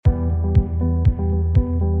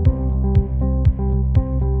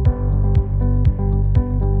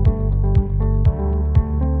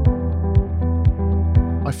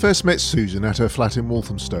first met Susan at her flat in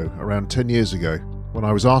Walthamstow around 10 years ago when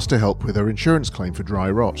I was asked to help with her insurance claim for dry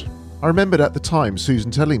rot. I remembered at the time Susan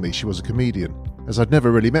telling me she was a comedian, as I'd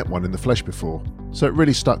never really met one in the flesh before, so it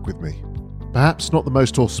really stuck with me. Perhaps not the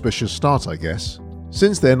most auspicious start, I guess.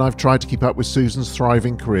 Since then, I've tried to keep up with Susan's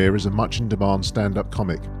thriving career as a much-in-demand stand-up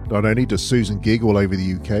comic. Not only does Susan gig all over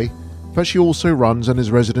the UK, but she also runs and is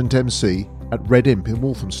resident MC at Red Imp in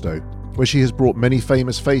Walthamstow, where she has brought many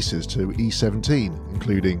famous faces to E17,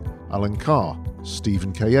 including Alan Carr,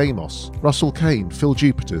 Stephen K. Amos, Russell Kane, Phil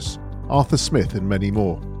Jupiters, Arthur Smith and many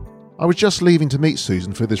more. I was just leaving to meet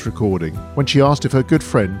Susan for this recording when she asked if her good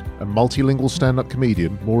friend and multilingual stand-up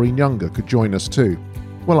comedian Maureen Younger could join us too.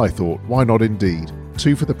 Well, I thought, why not indeed?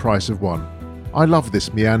 2 for the price of 1. I love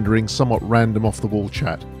this meandering, somewhat random off-the-wall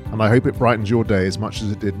chat, and I hope it brightens your day as much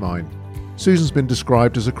as it did mine. Susan's been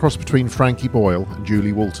described as a cross between Frankie Boyle and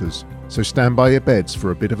Julie Walters, so stand by your beds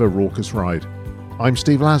for a bit of a raucous ride. I'm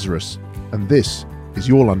Steve Lazarus, and this is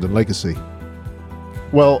Your London Legacy.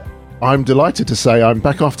 Well, I'm delighted to say I'm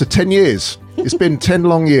back after 10 years. It's been 10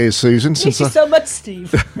 long years, Susan. Thank you so much,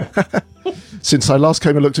 Steve. Since I last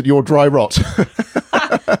came and looked at your dry rot.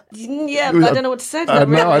 Yeah, I don't know what to say to that.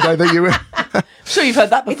 No, I don't think you were. I'm sure you've heard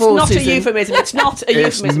that before, It's not Susan. a euphemism. It's not a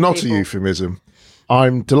euphemism. It's not people. a euphemism.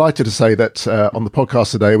 I'm delighted to say that on the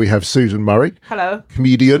podcast today we have Susan Murray. Hello.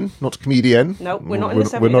 Comedian, not comedian. No, we're not in the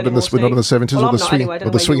 70s We're not in anymore, the, we're not in the 70s well, or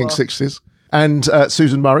the swinging anyway, 60s. And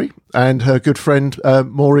Susan Murray and her good friend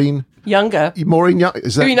Maureen Younger. Maureen Young.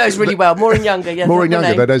 Is that, who he knows really well. Maureen Younger. Yes, Maureen Younger.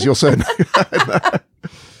 name. That is your surname.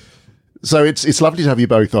 So it's lovely to have you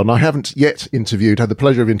both on. I haven't yet had the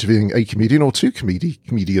pleasure of interviewing a comedian or two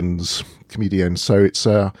comedians. So it's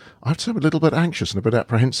I have to say I'm a little bit anxious and a bit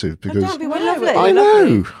apprehensive because Don't be lovely. I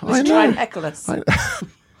know. Let's try and heckle us.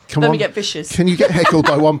 Come Let on. me get vicious. Can you get heckled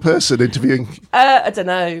by one person interviewing? I don't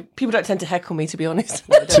know. People don't tend to heckle me, to be honest.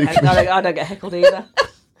 I don't get heckled either.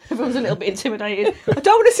 Everyone's a little bit intimidated. I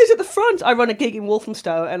don't want to sit at the front. I run a gig in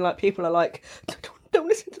Walthamstow, and like people are like, don't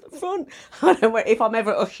listen to the front. I don't know if I'm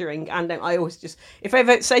ever ushering, and I always just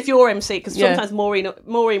if you're MC, because sometimes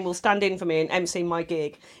Maureen will stand in for me and MC my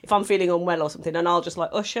gig if I'm feeling unwell or something, and I'll just like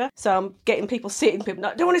usher. So I'm getting people sitting. People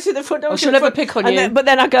don't want to sit at the front. She'll never pick on you. But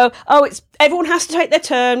then I go, everyone has to take their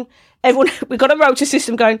turn. We've got a rota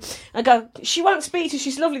system going. I go, she won't speak to.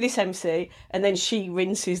 She's lovely, this MC, and then she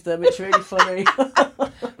rinses them. It's really funny,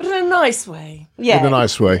 but in a nice way. Yeah, in a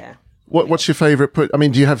nice way. Yeah. What's your favourite put? I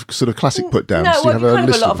mean, do you have sort of classic put downs? No, do you have you kind of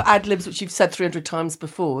list a lot of ad libs which you've said 300 times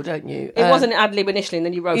before, don't you? It wasn't an ad lib initially, and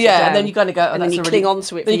then you wrote it down. Yeah, and then you kind of go, and then you cling on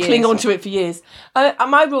to it. Then you cling on to it for years.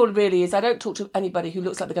 My rule really is I don't talk to anybody who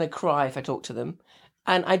looks like they're going to cry if I talk to them.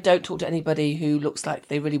 And I don't talk to anybody who looks like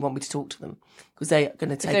they really want me to talk to them because they're going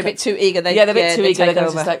to take. They're a bit too eager. They're a bit too eager. They're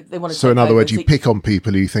just like they want to. So in other words, you pick on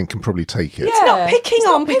people who you think can probably take it. It's not picking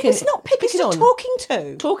on people. It's not picking. It's just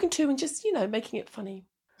talking to, and just making it funny.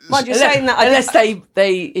 Mind you, saying that, unless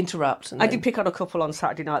they interrupt. I did pick on a couple on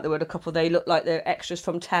Saturday night. There were a couple. They looked like they're extras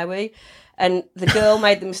from Towie, and the girl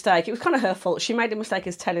made the mistake. It was kind of her fault. She made the mistake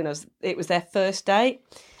as telling us it was their first date.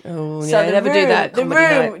 Oh, so they never do that. The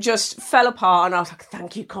room just fell apart, and I was like,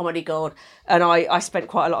 "Thank you, comedy god." And I spent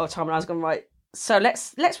quite a lot of time, and I was going, right. So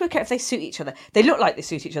let's work out if they suit each other. They look like they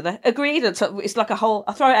suit each other. Agreed. It's like a whole.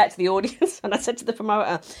 I throw it out to the audience, and I said to the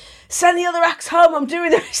promoter, "Send the other acts home. I'm doing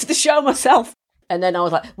the rest of the show myself." And then I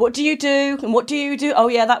was like, "What do you do? And what do you do? Oh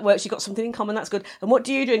yeah, that works. You got something in common. That's good. And what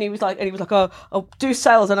do you do?" And he was like, "Oh, I'll do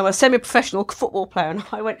sales, and I'm a semi-professional football player." And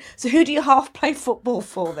I went, "So who do you half play football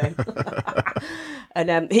for then?"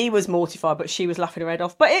 And he was mortified, but she was laughing her head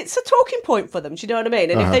off. But it's a talking point for them. Do you know what I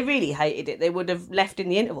mean? And if they really hated it, they would have left in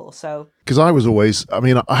the interval. So because I was always, I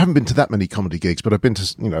mean, I haven't been to that many comedy gigs, but I've been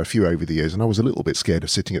to a few over the years, and I was a little bit scared of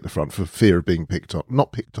sitting at the front for fear of being picked on.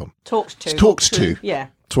 Not picked on. Talked to. Yeah.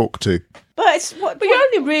 Talked to. But you're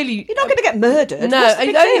only really you're not going to get murdered. No,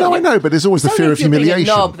 I know, but there's always the fear of humiliation. Being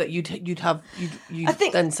a knob that you'd I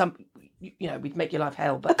think then some we'd make your life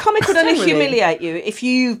hell. But a comic would only humiliate you if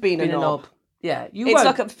you've been a knob. Yeah,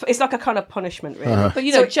 it's like a kind of punishment, really.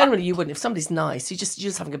 But generally you wouldn't. If somebody's nice, you're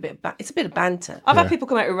just having a bit of it's a bit of banter. I've had people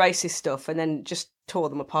come out with racist stuff and then just tore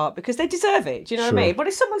them apart because they deserve it. Do you know what I mean? But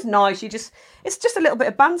if someone's nice, it's just a little bit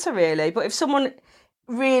of banter, really. But if someone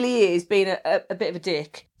really is being a bit of a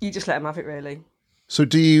dick, you just let them have it, really. So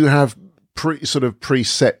do you have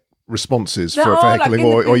preset responses for heckling,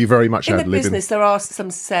 or are you very much ad-libbing? In the business, there are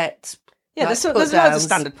some set. Yeah, there's loads of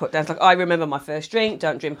standard put downs. Like, I remember my first drink.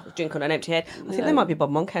 Don't drink on an empty head. I think there might be Bob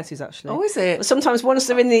Monkhouse's actually. Oh, is it? But sometimes once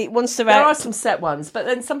they're out, there are some set ones, but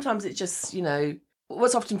then sometimes it just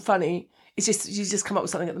what's often funny It's just you just come up with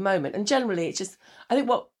something at the moment, and generally it's just. I think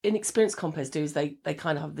what inexperienced compos do is they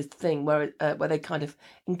kind of have this thing where they kind of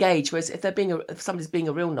engage. Whereas if somebody's being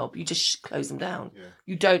a real knob, you just close them down. Yeah.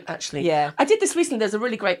 You don't actually. Yeah. I did this recently. There's a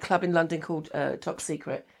really great club in London called Top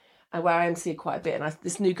Secret, and where I MC quite a bit. And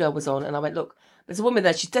this new girl was on, and I went, look, there's a woman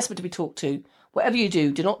there. She's desperate to be talked to. Whatever you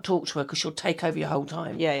do not talk to her because she'll take over your whole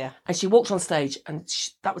time. Yeah, yeah. And she walked on stage, and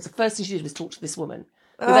that was the first thing she did was talk to this woman.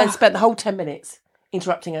 Who then spent the whole 10 minutes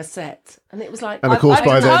interrupting her set, and it was like, and of course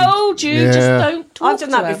by then, I told you, just don't talk. I've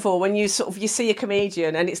done that before. When you see a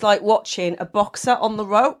comedian, and it's like watching a boxer on the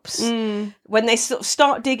ropes when they sort of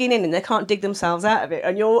start digging in and they can't dig themselves out of it,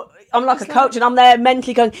 and I'm like a coach, and I'm there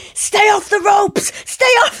mentally going, stay off the ropes,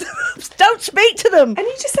 don't speak to them. And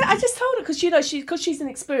I just told her because she's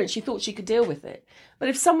inexperienced, she thought she could deal with it, but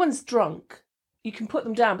if someone's drunk, you can put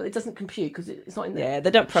them down, but it doesn't compute because it's not in there. Yeah, they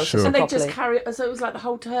don't process it and they properly. just carry it. So it was like her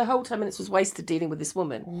whole 10 minutes was wasted dealing with this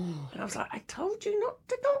woman. And I was like, I told you not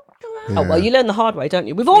to do that. Yeah. Oh, well, you learn the hard way, don't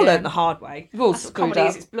you? We've all learned the hard way. We've all That's what comedy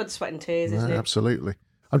is. It's blood, sweat and tears, isn't it? Absolutely.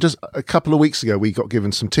 A couple of weeks ago, we got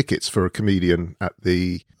given some tickets for a comedian at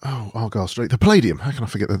the Argyle Street, the Palladium. How can I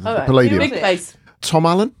forget the Palladium? Big place. Tom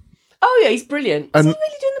Allen. Oh yeah, he's brilliant. Is he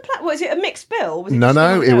really doing the play? Was it a mixed bill? Was it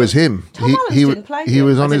No, it was him. Tom Allen didn't play. He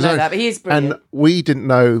was on his own. That, but he is brilliant. And we didn't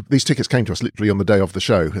know, these tickets came to us literally on the day of the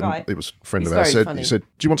show. And it was a friend of ours. He said,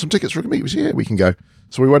 do you want some tickets for a comedian? We said, yeah, we can go.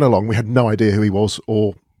 So we went along. We had no idea who he was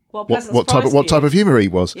or what type of humour he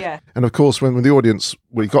was. Yeah. And of course, when the audience,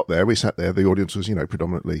 we got there, we sat there, the audience was,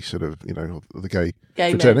 predominantly sort of, the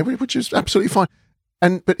gay fraternity, which is absolutely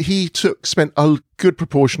fine. But he spent a good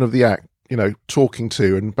proportion of the act, talking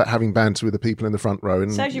to but having banter with the people in the front row.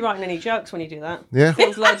 And saves you writing any jokes when you do that. Yeah.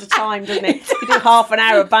 Fills loads of time, doesn't it? You do half an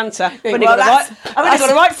hour of banter. I've only got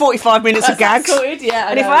to write 45 minutes of gags. Sorted,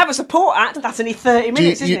 yeah, and if I have a support act, that's only 30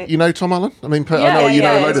 minutes, isn't it? You know Tom Allen? I mean, I know you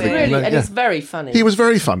know a load of people. Really, and he's very funny. He was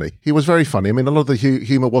very funny. I mean, a lot of the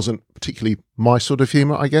humour wasn't particularly my sort of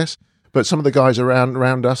humour, I guess. But some of the guys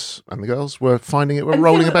around us and the girls were finding it,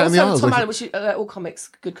 rolling about in the aisles. Tom Allen, which all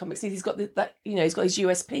good comics, he's got that. He's got his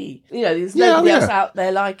USP. There's nobody else out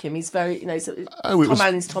there like him. He's very, Tom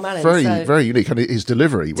Allen's Tom Allen. Very, very unique, and his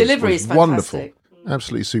delivery was is wonderful,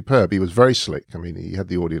 absolutely superb. He was very slick. I mean, he had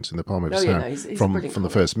the audience in the palm of his hand he's from the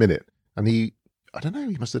first minute, and he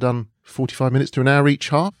must have done 45 minutes to an hour each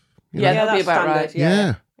half. That'd be about right.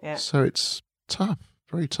 Yeah. So it's tough,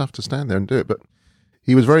 very tough to stand there and do it, but.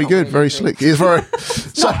 He was very good, very slick. He is very.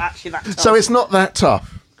 Not actually that tough. So it's not that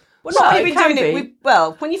tough. Well, no, we've been doing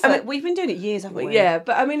it. We've been doing it years, haven't we? Yeah,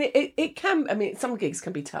 but I mean, it can. I mean, some gigs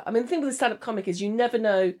can be tough. I mean, the thing with the stand-up comic is you never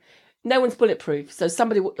know. No one's bulletproof. So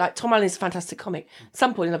somebody like Tom Allen is a fantastic comic. At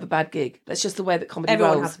some point, he'll have a bad gig. That's just the way that comedy rolls.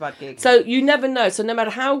 Everyone has a bad gig. So you never know. So no matter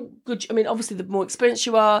how good, obviously, the more experienced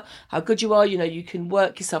you are, how good you are, you can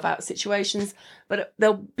work yourself out of situations. But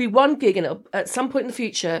there'll be one gig at some point in the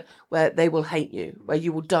future where they will hate you, where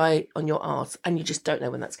you will die on your arse, and you just don't know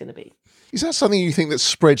when that's going to be. Is that something you think that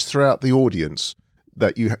spreads throughout the audience?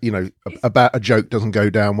 That about a joke doesn't go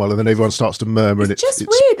down well, and then everyone starts to murmur. It's just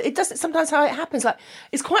weird. It doesn't sometimes how it happens. Like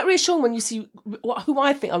it's quite reassuring when you see who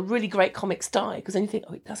I think are really great comics die, because then you think,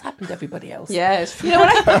 it does happen to everybody else. Yes. When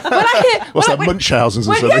I hear what's that, Munchausen's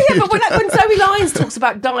or something? Yeah, but when Zoe Lyons talks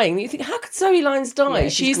about dying, you think, how could Zoe Lyons die? Yeah,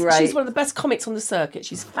 she's great. She's one of the best comics on the circuit.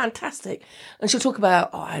 She's fantastic, and she'll talk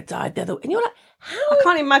about, I died the other, and you're like, how? I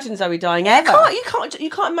can't imagine Zoe dying ever. You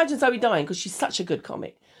can't imagine Zoe dying because she's such a good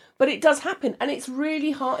comic. But it does happen, and it's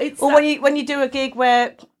really hard. When you do a gig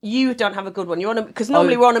where you don't have a good one, because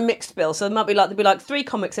normally we're on a mixed bill, so there'll be like 3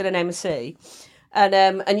 comics in an MC,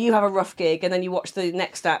 and you have a rough gig, and then you watch the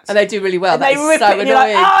next act, and they do really well. And they rip it, and you're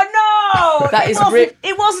like, oh no,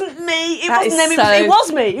 it wasn't me. It wasn't them. It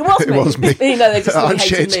was me. It was me. They just really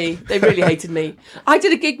hated me. They really hated me. I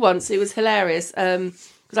did a gig once. It was hilarious.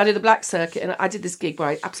 Because I did the black circuit, and I did this gig where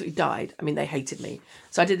I absolutely died. I mean, they hated me.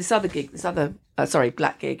 So I did this other gig,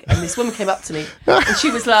 black gig, and this woman came up to me, and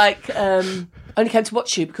she was like, I only came to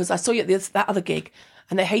watch you because I saw you at that other gig,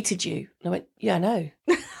 and they hated you. And I went, yeah, I know.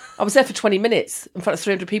 I was there for 20 minutes in front of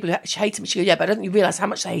 300 people who hated me. She goes, yeah, but I don't think you realise how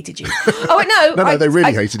much they hated you. I went, no. No, they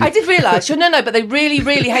really hated you. I did realise. She went, no, but they really,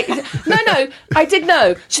 really hated you. No, I did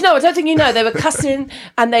know. She said, no, I don't think you know. They were cussing,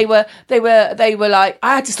 and they were like,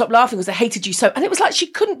 I had to stop laughing because they hated you so. And it was like she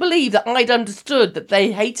couldn't believe that I'd understood that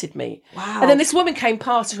they hated me. Wow. And then this woman came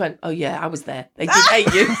past and went, oh yeah, I was there. They did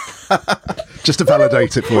hate you. Just to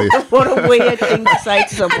validate it for you. What a weird thing to say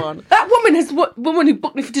to someone. And that woman who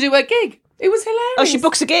booked me to do her gig. It was hilarious. Oh, she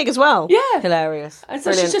books a gig as well? Yeah. Hilarious. And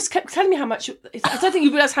so she just kept telling me how much... I don't think you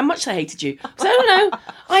realise how much they hated you. So I don't know.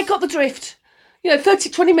 I got the drift. 30,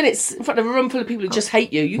 20 minutes in front of a room full of people who just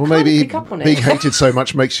hate you. You Well, can't maybe pick up on it. being hated so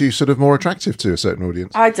much makes you sort of more attractive to a certain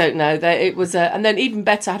audience. I don't know. It was, and then even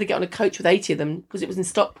better, I had to get on a coach with 80 of them because it was in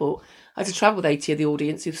Stockport. I had to travel with 80 of the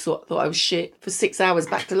audience who thought I was shit for 6 hours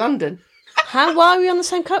back to London. Why were you on the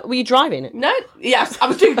same coach? Were you driving it? No, yeah, I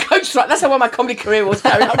was doing coach. Right, that's how my comedy career was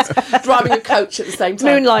going. I was driving a coach at the same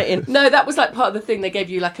time. Moonlighting. No, that was like part of the thing. They gave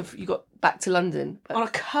you you got back to London On a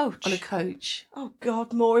coach? on a coach Oh,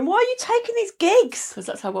 God, Maureen, why are you taking these gigs? because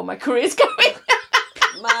that's how well my career's going.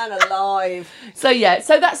 Man alive. So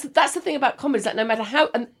that's the thing about comedy is that no matter how,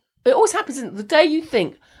 and it always happens the day you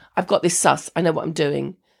think I've got this sus, I know what I'm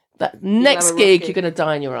doing. That next have a rough gig, gig. you're going to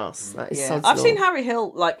die on your ass. That is sod's I've law. seen Harry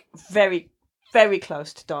Hill, like, very, very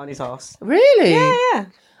close to dying his arse. Really? Yeah.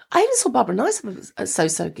 I even saw Barbara Nice at a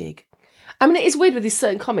so-so gig. I mean, it is weird with these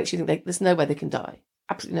certain comics. You think there's no way they can die.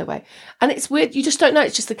 Absolutely no way. And it's weird. You just don't know.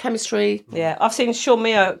 It's just the chemistry. Yeah, I've seen Sean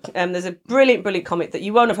Mio. There's a brilliant, brilliant comic that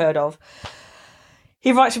you won't have heard of.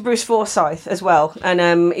 He writes for Bruce Forsyth as well.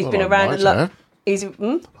 And he's been around a lot.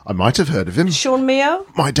 I might have heard of him. Sean Mio?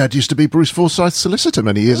 My dad used to be Bruce Forsyth's solicitor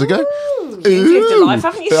many years ago. You've lived a life,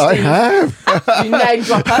 haven't you, Steve? I have. You name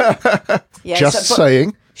dropper. Yeah, Just but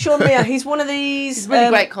saying. Sean Mio, he's one of these... He's a really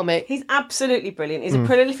great comic. He's absolutely brilliant. He's a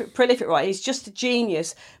prolific writer. He's just a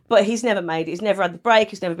genius, but he's never made it. He's never had the break.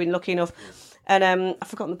 He's never been lucky enough. And I've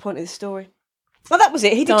forgotten the point of the story. Well, that was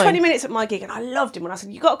it. He did 20 minutes at my gig, and I loved him. And I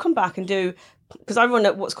said, you've got to come back and do... Because I run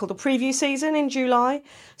what's called a preview season in July.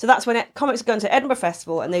 So that's when comics are going to Edinburgh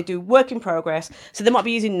Festival and they do work in progress. So they might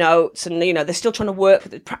be using notes and, they're still trying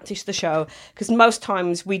to practice the show. Because most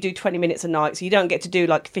times we do 20 minutes a night, so you don't get to do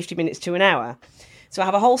like 50 minutes to an hour. So I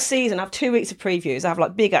have a whole season. I have 2 weeks of previews. I have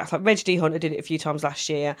like big acts, like Reg D. Hunter did it a few times last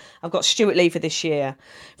year. I've got Stuart Lee for this year.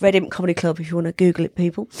 Red Imp Comedy Club, if you want to Google it,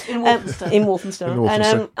 people. In Walthamstow. In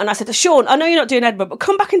Walthamstow. And I said to Sean, I know you're not doing Edinburgh, but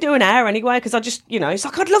come back and do an hour anyway, because I just, he's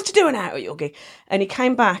like, I'd love to do an hour at your gig. And he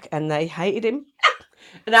came back and they hated him.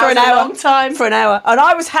 And that was a long time. For an hour. And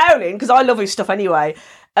I was howling, because I love his stuff anyway.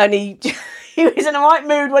 And he was in the right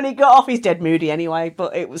mood when he got off. He's dead moody anyway,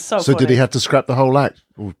 but it was so funny. So did he have to scrap the whole act?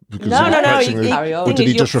 No. Or did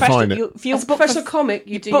he just refine it? If you're As a professional comic,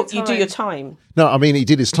 you do your time. No, I mean, he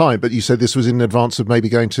did his time, but you said this was in advance of maybe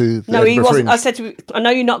going to the No, he Edinburgh wasn't. Fringe. I said to him, I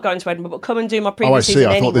know you're not going to Edinburgh, but come and do my previous Oh, I see. season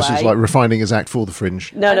I thought anyway. this was like refining his act for the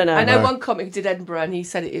Fringe. No. I know one comic who did Edinburgh and he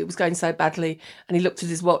said it was going so badly and he looked at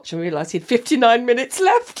his watch and realised he had 59 minutes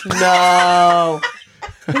left. No.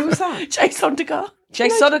 Who was that? Jay Sondergaard. Jay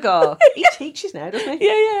Sondergaard. He teaches now, doesn't he?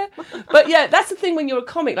 Yeah. But yeah, that's the thing when you're a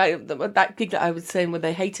comic, like that gig that I was saying where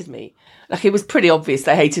they hated me. Like it was pretty obvious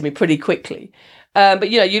they hated me pretty quickly. But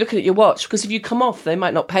you're looking at your watch because if you come off, they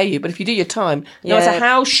might not pay you. But if you do your time, no matter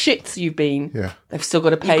how shit you've been, they've still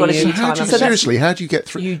got to pay you. Seriously, how do you get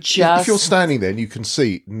through? You just if you're standing there and you can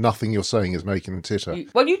see nothing you're saying is making them titter.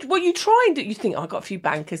 You try and do. You think, I've got a few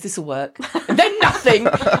bankers. This will work. And then nothing.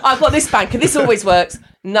 I've got this banker. This always works.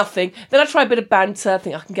 Nothing. Then I try a bit of banter.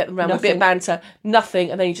 Think I can get them around with a bit of banter.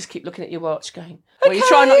 Nothing. And then you just keep looking at your watch, going. Well, you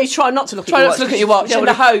try not to look at your watch. In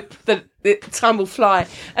the hope that time will fly.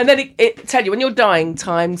 And then it tell you when you're dying,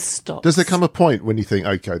 time stops. Does there come a point when you think,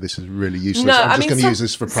 okay, this is really useless? No, I'm just going to use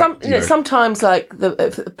this for practice. Sometimes, like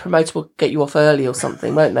the promoter will get you off early or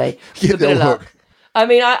something, won't they? Yeah, a bit of luck. I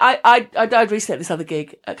mean, I died recently at this other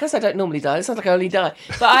gig. Because I don't normally die. It sounds like I only die.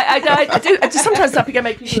 But I died. I do. I just sometimes I think I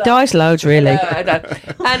make people. She dies loads, really. I know.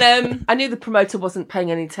 And I knew the promoter wasn't paying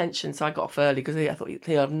any attention, so I got off early because I thought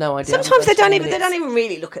he had no idea. Sometimes they don't even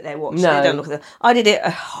really look at their watch. No. They don't look at them. I did a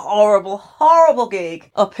horrible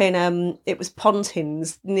gig up in it was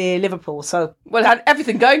Pontins near Liverpool. So it had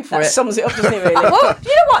everything going for it. Sums it up, doesn't it? Really? Well,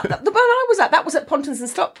 you know what? The one I was at, that was at Pontins in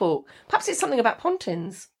Stockport. Perhaps it's something about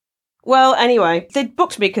Pontins. Well, anyway, they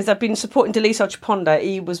booked me because I've been supporting Deliso Chaponda.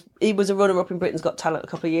 He was a runner-up in Britain's Got Talent a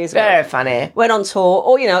couple of years ago. Very funny. Went on tour.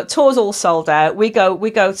 Or, tours all sold out. We go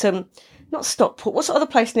to, not Stockport. What's the other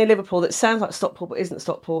place near Liverpool that sounds like Stockport but isn't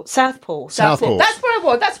Stockport? Southport. Southport. That's where I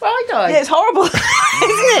was. That's where I died. Yeah, it's horrible, isn't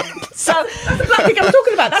it? So that's the black gig I'm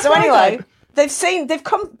talking about. That's so where I died.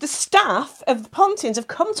 The staff of the Pontins have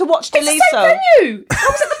come to watch Deliso. It's the same venue. I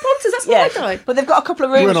was at the Pontins, that's where I died. But they've got a couple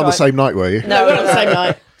of rooms. You weren't on the same night, were you? No, we weren't on the same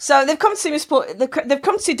night. So they've come to see me they've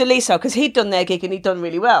come to see Deliso because he'd done their gig and he'd done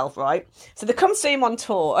really well, right? So they've come to see him on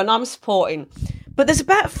tour and I'm supporting. But there's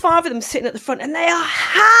about 5 of them sitting at the front and they are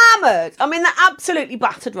hammered. I mean, they're absolutely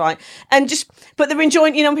battered, right? But they're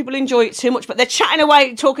enjoying, people enjoy it too much, but they're chatting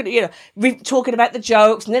away, talking about the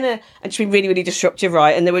jokes and just being really, really disruptive,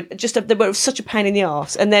 right? And they were such a pain in the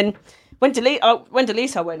arse. And then when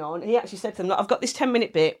Deliso went on, he actually said to them, look, I've got this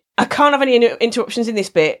 10-minute bit. I can't have any interruptions in this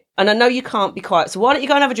bit. And I know you can't be quiet. So why don't you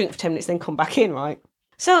go and have a drink for 10 minutes, then come back in, right?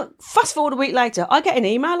 So fast forward a week later, I get an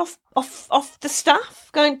email off the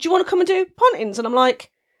staff going, do you want to come and do pontins? And I'm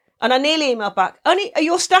like, and I nearly emailed back, only are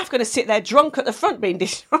your staff going to sit there drunk at the front being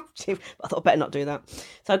disruptive? But I thought I better not do that.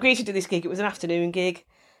 So I agreed to do this gig. It was an afternoon gig.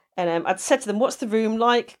 And I'd said to them, what's the room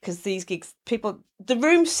like? Because these gigs, the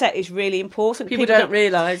room set is really important. People don't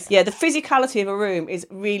realise. Yeah, the physicality of a room is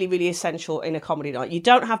really, really essential in a comedy night. You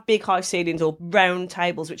don't have big high ceilings or round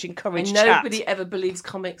tables which encourage and chat. nobody ever believes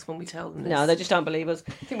comics when we tell them this. No, they just don't believe us.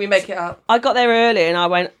 I think we make it up. I got there early and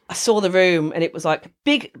I saw the room and it was like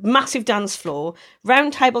big, massive dance floor,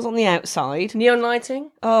 round tables on the outside. Neon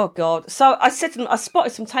lighting? Oh, God. So I said to them, I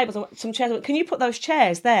spotted some tables and some chairs. I went, can you put those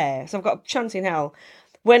chairs there? So I've got a chance in hell.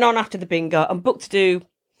 Went on after the bingo. I'm booked to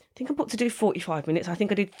do 45 minutes. I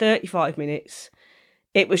think I did 35 minutes.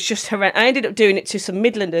 It was just horrendous. I ended up doing it to some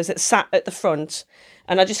Midlanders that sat at the front,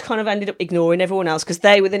 and I just kind of ended up ignoring everyone else because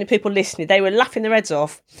they were the only people listening. They were laughing their heads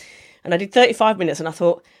off. And I did 35 minutes, and I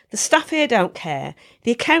thought, the staff here don't care.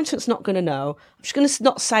 The accountant's not going to know. I'm just going to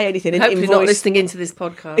not say anything. And hopefully not listening into this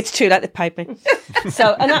podcast. It's too late, they've paid me. And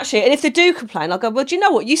if they do complain, I'll go, well, do you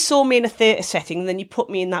know what? You saw me in a theatre setting, and then you put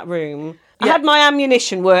me in that room. I had my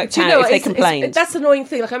ammunition worked out if they complained. That's the annoying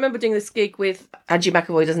thing. Like, I remember doing this gig with Angie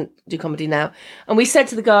McAvoy, doesn't do comedy now. And we said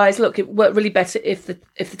to the guys, look, it worked really better if the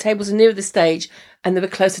tables are nearer the stage and they were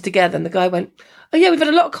closer together. And the guy went, oh, yeah, we've had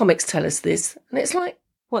a lot of comics tell us this. And it's like...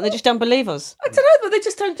 What, they just don't believe us? I don't know, but they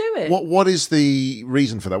just don't do it. What is the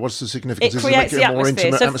reason for that? What's the significance? It creates the a more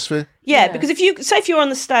intimate atmosphere? Yeah, because if you're on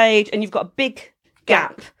the stage and you've got a big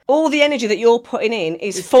gap, all the energy that you're putting in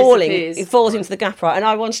is falling. Disappears. It falls into the gap, right? And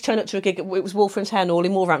I once turned up to a gig, it was Wolfram Town Hall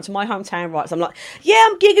in Wolverhampton, my hometown, right? So I'm like, yeah,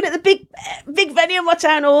 I'm gigging at the big venue in my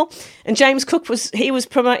town hall. And James Cook he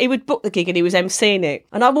would book the gig and he was emceeing it.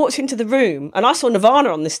 And I walked into the room and I saw Nirvana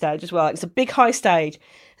on this stage as well. It's a big high stage.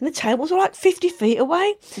 And the tables were like 50 feet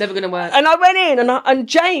away. Never going to work. And I went in and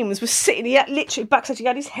James was sitting, he had literally backstage, he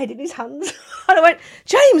had his head in his hands. And I went,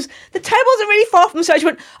 James, the tables are really far from the stage. He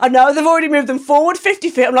went, I know, they've already moved them forward 50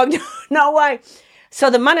 feet. I'm like, no way. So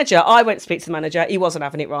the manager, I went to speak to the manager, he wasn't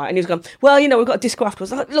having it right. And he was going, well, we've got a disco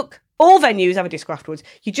afterwards. I was like, look, all venues have a disco afterwards.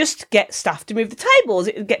 You just get staff to move the tables.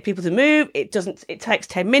 It'll get people to move. It takes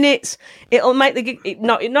 10 minutes. It'll make the gig,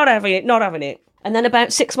 not having it. And then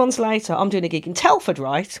about 6 months later, I'm doing a gig in Telford,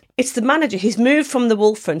 right? It's the manager. He's moved from the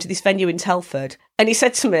Wolfram to this venue in Telford. And he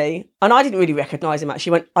said to me, and I didn't really recognise him actually, he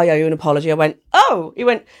went, I owe you an apology. I went, oh. He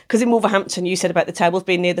went, because in Wolverhampton, you said about the tables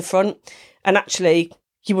being near the front. And actually,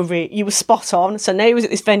 you were spot on. So now he was at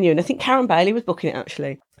this venue, and I think Karen Bailey was booking it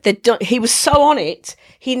actually. He was so on it.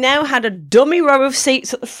 He now had a dummy row of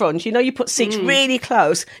seats at the front. You put seats really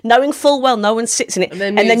close, knowing full well no one sits in it,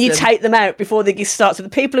 and then you take them out before the gig starts. So the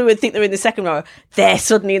people who would think they're in the second row, they're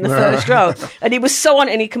suddenly in the first row. And he was so on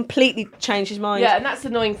it, and he completely changed his mind. Yeah, and that's the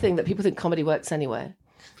annoying thing, that people think comedy works anywhere.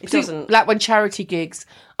 It doesn't. Like when charity gigs.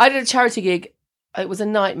 I did a charity gig. It was a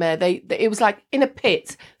nightmare. It was like in a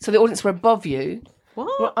pit, so the audience were above you.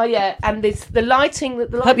 What? Oh yeah, and the lighting.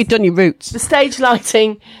 I hope you've done your roots. The stage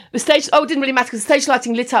lighting. It didn't really matter because the stage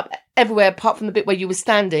lighting lit up everywhere apart from the bit where you were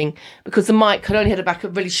standing, because the mic could only had a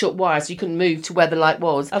really short wire, so you couldn't move to where the light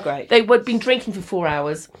was. Oh great. They had been drinking for 4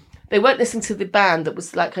 hours. They weren't listening to the band that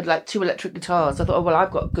was had 2 electric guitars. I thought, oh well,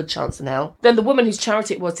 I've got a good chance in hell. Then the woman whose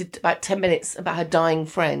charity it was did about 10 minutes about her dying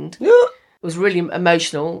friend. It was really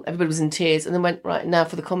emotional. Everybody was in tears, and then went, right, now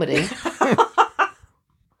for the comedy.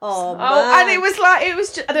 Oh, man. And it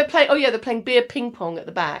was just, they're playing beer ping pong at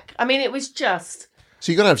the back. I mean, it was just...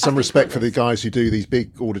 So you've got to have some respect for the guys who do these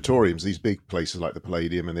big auditoriums, these big places like the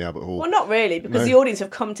Palladium and the Albert Hall. Well, not really, because the audience have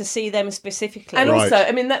come to see them specifically. And also,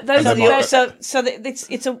 I mean, those are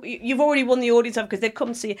the... you've already won the audience over because they've come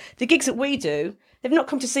to see... The gigs that we do, they've not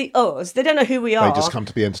come to see us. They don't know who we are. They just come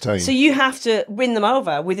to be entertained. So you have to win them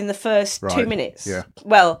over within the first 2 minutes. Yeah.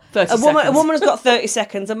 Well, 30 a woman's got 30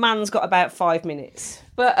 seconds, a man's got about 5 minutes.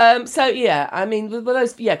 But I mean, with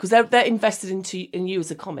those, because they're invested in you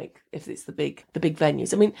as a comic. If it's the big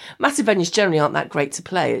venues, I mean, massive venues generally aren't that great to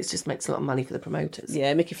play. It just makes a lot of money for the promoters.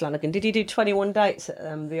 Yeah, Mickey Flanagan. Did he do 21 dates at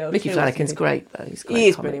the O2? Mickey Flanagan's great though. He's great. He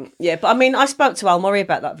is brilliant. Yeah, but I mean, I spoke to Al Murray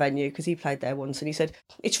about that venue because he played there once, and he said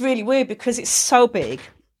it's really weird because it's so big.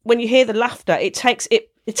 When you hear the laughter, it takes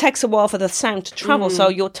a while for the sound to travel, so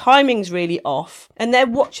your timing's really off, and they're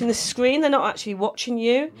watching the screen. They're not actually watching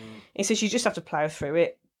you. He says you just have to plough through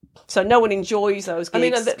it. So no one enjoys those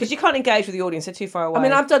gigs because you can't engage with the audience; they're too far away. I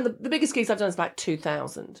mean, I've done the biggest gigs I've done is about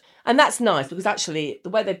 2,000, and that's nice because actually the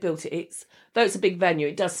way they've built it, though it's a big venue,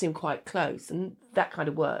 it does seem quite close, and that kind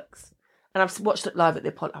of works. And I've watched it live at the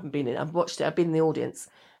Apollo. I haven't been in. I've watched it. I've been in the audience,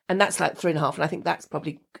 and that's like 3.5. And I think that's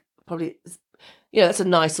probably that's a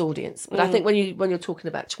nice audience. But I think when you're talking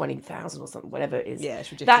about 20,000 or something, whatever it is,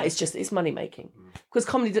 it's ridiculous. that is just, it's money making. Because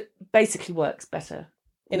comedy basically works better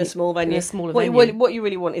in a small venue. In a smaller venue. What you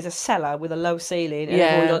really want is a cellar with a low ceiling.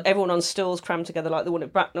 And everyone on stools crammed together like the one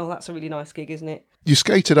at Bracknell. That's a really nice gig, isn't it? You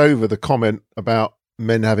skated over the comment about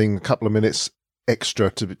men having a couple of minutes extra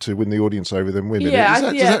to win the audience over than women. Does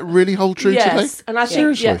that really hold true today? Yes, and I think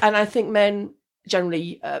Seriously? and I think men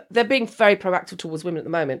generally they're being very proactive towards women at the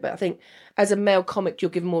moment. But I think as a male comic,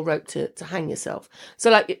 you're given more rope to hang yourself. So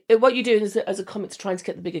like what you do is as a comic to trying to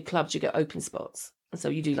get the bigger clubs, you get open spots, and so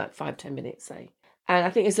you do like 5-10 minutes, say. And I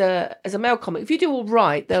think as a male comic, if you do all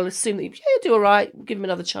right, they'll assume that you do all right, we'll give them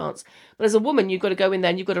another chance. But as a woman, you've got to go in there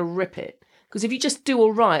and you've got to rip it. Because if you just do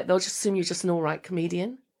all right, they'll just assume you're just an all right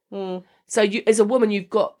comedian. So you, as a woman,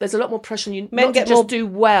 there's a lot more pressure on you. Men not get to just more... do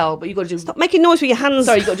well, but you've got to do... Stop making noise with your hands.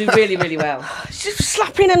 Sorry, you've got to do really, really well. Just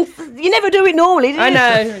slapping and... You never do it normally, do you? I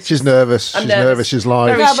know. She's nervous. She's nervous. She's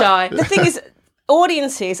live. Very shy. The thing is,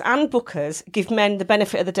 audiences and bookers give men the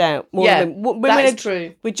benefit of the doubt more than women. That is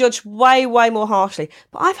true. We judge way, way more harshly.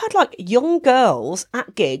 But I've had like young girls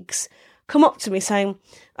at gigs come up to me saying,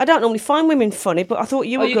 I don't normally find women funny, but I thought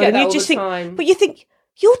you were you good. get And that you all just the think, time. but you think,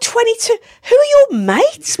 you're 22. Who are your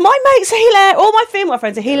mates? My mates are hilarious. All my female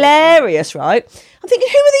friends are hilarious, right? I'm thinking,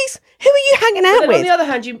 who are these? Who are you hanging out with? On the other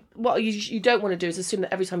hand, what you don't want to do is assume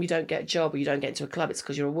that every time you don't get a job or you don't get into a club, it's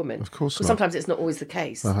because you're a woman. Of course not. Sometimes it's not always the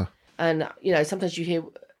case. And, sometimes you hear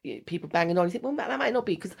people banging on. You think, well, that might not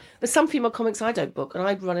be, because there's some female comics I don't book, and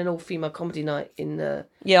I run an all-female comedy night in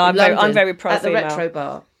I'm very pro at the female. Retro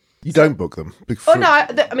Bar. You don't book them? Oh, no,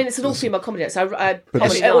 I mean, it's an all-female comedy night. So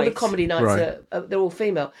all the comedy nights, they're all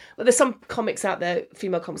female. But there's some comics out there,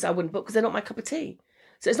 female comics, I wouldn't book because they're not my cup of tea.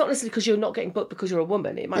 So it's not necessarily because you're not getting booked because you're a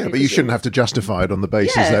woman. It might be but you shouldn't have to justify it on the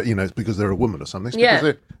basis that, it's because they're a woman or something.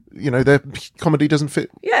 It's because their comedy doesn't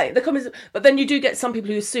fit. Yeah, the comedy. But then you do get some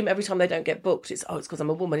people who assume every time they don't get booked, it's because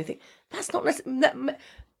I'm a woman. You think, that's not necessarily...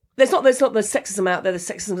 There's not sexism out there, there's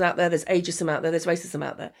sexism out there, there's ageism out there, there's racism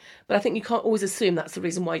out there. But I think you can't always assume that's the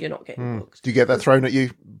reason why you're not getting booked. Do you get that thrown at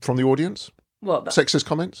you from the audience? What? Sexist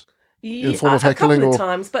comments? Yeah, in the form of heckling? A couple of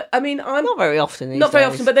times, but I mean, I'm... Not very often Not very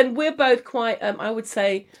often, but then we're both quite, I would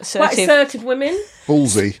say, quite assertive women.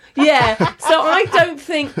 Ballsy. Yeah, so I don't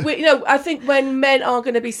think, I think when men are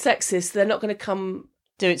going to be sexist, they're not going to come...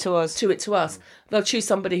 Do it to us. They'll choose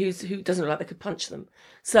somebody who doesn't look like they could punch them.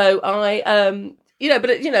 So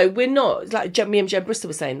we're not. It's like me and Jen Bristol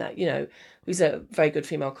were saying that, who's a very good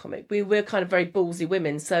female comic. We're kind of very ballsy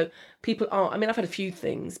women. So people aren't. I mean, I've had a few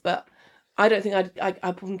things, but I don't think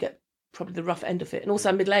I wouldn't get probably the rough end of it. And also,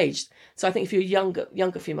 I'm middle aged, so I think if you're a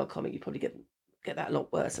younger female comic, you probably get that a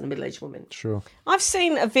lot worse than a middle aged woman. Sure. I've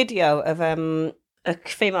seen a video of a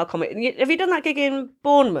female comic. Have you done that gig in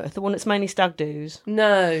Bournemouth, the one that's mainly stag doos?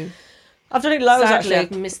 No. I've done it loads, Sadly, actually.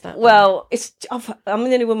 I've missed that one. Well, I'm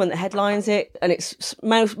the only woman that headlines it, and it's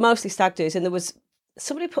mostly stag doos. And there was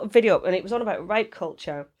somebody put a video up, and it was on about rape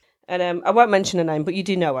culture. And I won't mention her name, but you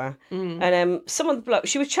do know her. And some of the bloke,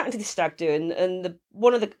 she was chatting to this stag do, and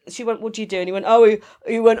she went, "What do you do?" And he went,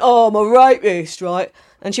 "Oh, I'm a rapist, right?"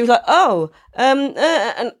 And she was like, "Oh," and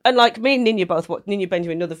like me and Ninya both, Ninya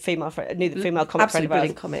Benjamin, another female comic friend of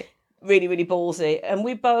ours, comic, really, really ballsy, and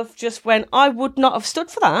we both just went, "I would not have stood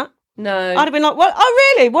for that." No, I'd have been like, "Well,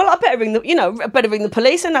 oh really? Well, I better ring the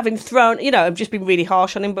police and have him thrown." I've just been really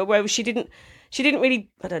harsh on him, but whereas she didn't really.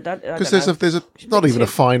 I don't know. Because there's not even a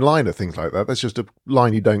fine line of things like that. That's just a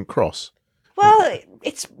line you don't cross. Well,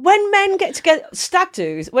 it's when men get together, stag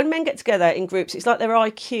doos. When men get together in groups, it's like their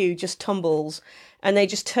IQ just tumbles, and they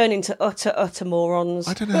just turn into utter morons.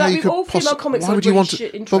 I don't know how you could possibly. Why would you want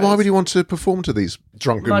to? But why would you want to perform to these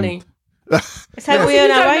drunken? Money. It's how we earn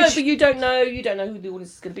our wage. But you don't know who the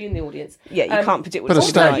audience is going to be in the audience. Yeah, you can't predict. But a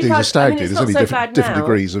stag do's a stag do. There's only different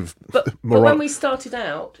degrees of But when we started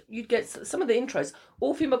out, you'd get some of the intros.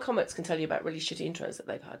 All female comics can tell you about really shitty intros that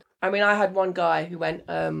they've had. I mean, I had one guy who went,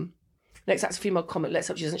 next act's a female comic, let's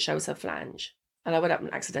hope she doesn't show us her flange. And I went up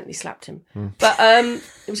and accidentally slapped him. But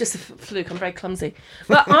it was just a fluke. I'm very clumsy.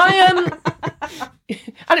 But and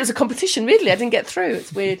it was a competition, really. I didn't get through.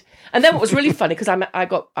 It's weird. And then what was really funny, because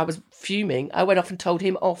I was fuming, I went off and told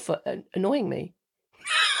him off for annoying me.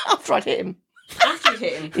 After I'd hit him. After you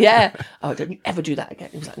hit him? Yeah. Oh, don't you ever do that again.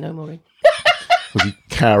 He was like, no, Maureen. Was he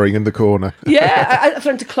cowering in the corner? Yeah. I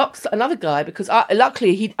threatened to clock another guy because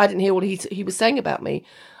luckily I didn't hear what he was saying about me.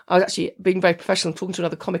 I was actually being very professional and talking to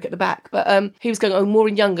another comic at the back. But he was going, "Oh,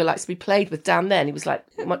 Maureen Younger likes to be played with down there." And he was like,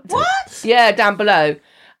 "What? Yeah, down below."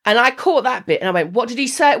 And I caught that bit and I went, "What did he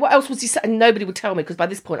say? What else was he saying?" And nobody would tell me because by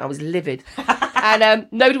this point I was livid. And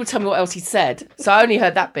nobody would tell me what else he said. So I only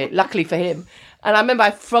heard that bit, luckily for him. And I remember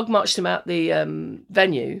I frog marched him out the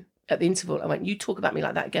venue at the interval. I went, you talk about me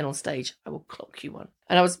like that again on stage, I will clock you one.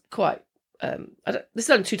 And I was quite... this is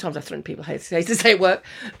only 2 times I've thrown people hate to say it work.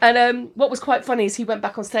 And what was quite funny is he went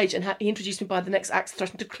back on stage and he introduced me by the next act,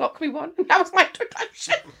 threatened to clock me one. And that was my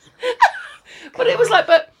introduction. But it was like,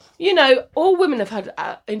 all women have had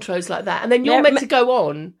intros like that. And then you're meant to go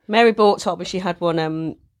on. Mary Bort told me she had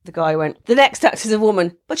one. The guy went, the next act is a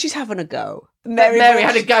woman, but she's having a go. Mary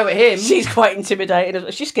had a go at him. She's quite intimidating.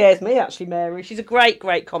 She scares me, actually, Mary. She's a great,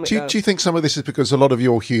 great comic. Do you think some of this is because a lot of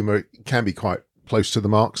your humour can be quite close to the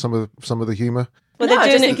mark, some of the humour? Well, I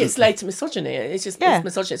just think it's latent misogyny. It's just it's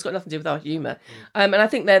misogyny. It's got nothing to do with our humour. And I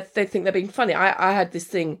think they think they're being funny. I had this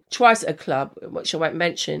thing twice at a club, which I won't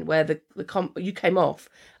mention, where you came off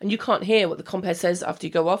and you can't hear what the compere says after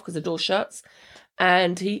you go off because the door shuts.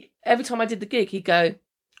 And every time I did the gig, he'd go,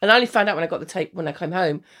 and I only found out when I got the tape when I came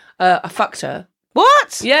home, I fucked her.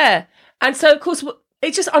 What? Yeah. And so, of course,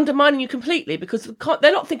 it's just undermining you completely because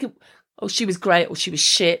they're not thinking, oh, she was great or she was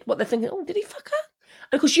shit. What they're thinking, oh, did he fuck her?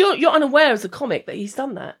 And of course, you're unaware as a comic that he's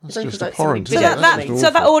done that. That's just abhorrent. So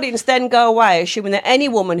that audience then go away assuming that any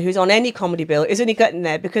woman who's on any comedy bill is only getting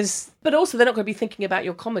there because... But also, they're not going to be thinking about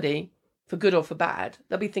your comedy for good or for bad.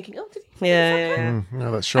 They'll be thinking, oh, did he fuck her?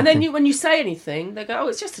 No, that's shocking. And then when you say anything, they go, oh,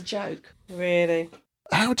 it's just a joke. Really?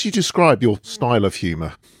 How do you describe your style of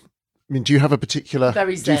humour? I mean, do you have a particular...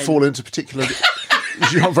 Very zen. Do you fall into particular...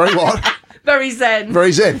 You're very what? Very zen.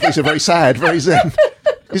 Very zen. These are very sad, very zen.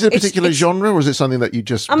 Is it a particular genre or is it something that you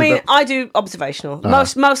just... I mean, I do observational.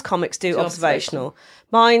 Most comics do observational.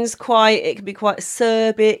 Mine's it can be quite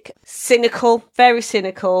acerbic, cynical, very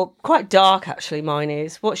cynical, quite dark actually, mine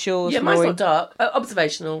is. What's yours, Yeah, mine's not dark.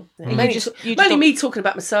 Observational. Mainly me talking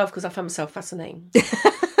about myself because I find myself fascinating.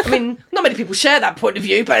 I mean, not many people share that point of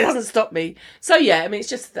view, but it hasn't stopped me. So yeah, I mean, it's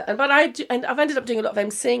just that. But I've ended up doing a lot of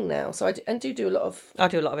MCing now, so I do a lot of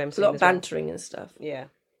MCing, a lot of bantering and stuff. Yeah,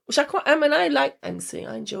 which I like MCing.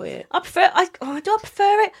 I enjoy it. I prefer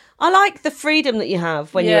it. I like the freedom that you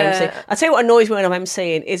have when you're MCing. I tell you what annoys me when I'm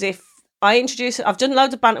MCing is if I introduce it. I've done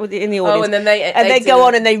loads of banter in the audience. Oh, and then they go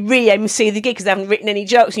on and they re-MC the gig because they haven't written any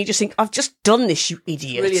jokes, and you just think, I've just done this, you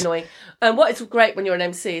idiot. Really annoying. And what is great when you're an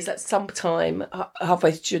MC is that sometime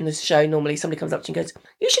halfway during the show, normally somebody comes up to you and goes,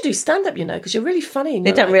 "You should do stand up, because you're really funny."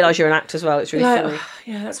 They don't realise you're an actor as well. It's really funny.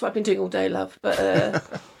 Yeah, that's what I've been doing all day, love. But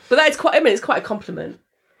that is quite. I mean, it's quite a compliment.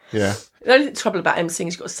 Yeah. The only trouble about MCing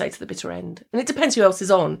is you've got to stay to the bitter end. And it depends who else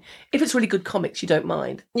is on. If it's really good comics, you don't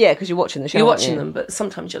mind. Yeah, because you're watching the show. You're watching them, but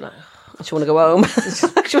sometimes you're like, I just want to go home. I just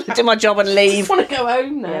want to do my job and leave. I just want to go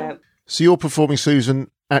home now. Yeah. So you're performing,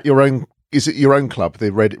 Susan, at your own... Is it your own club, the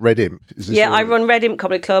Red Imp? I run Red Imp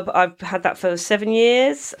Comedy Club. I've had that for 7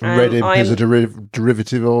 years. Red Imp is a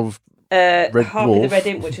derivative of Red Dwarf. The Red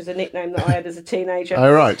Imp, which was a nickname that I had as a teenager.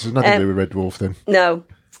 Oh, right. So nothing to do with Red Dwarf then. No.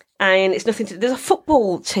 And it's nothing to... There's a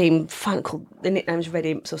football team called... The nickname's Red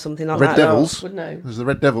Imps or something like Red that. Devils? Would know. There's the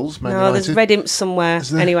Red Devils, Man No, United. there's Red Imps somewhere.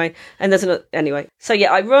 Anyway. And there's another... Anyway. So,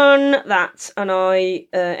 yeah, I run that and I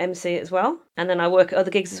MC it as well. And then I work at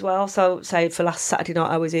other gigs as well. So, say, for last Saturday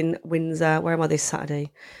night, I was in Windsor. Where am I this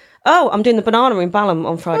Saturday? Oh, I'm doing the Banana in Balham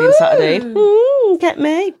on Friday and Saturday. Get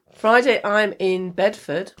me. Friday, I'm in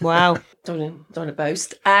Bedford. Wow. don't want to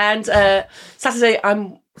boast. And Saturday,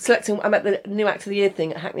 I'm at the new Act of the Year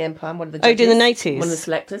thing at Hackney Empire. I'm one of the judges. Oh, you're doing the natives? One of the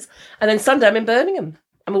selectors. And then Sunday, I'm in Birmingham.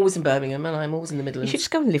 I'm always in Birmingham and I'm always in the Midlands. You should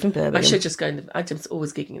just go and live in Birmingham. I should just go I'm just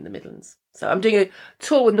always gigging in the Midlands. So I'm doing a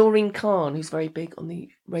tour with Maureen Khan, who's very big on the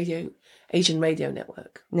Asian Radio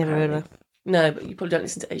Network. Never heard of her. No, but you probably don't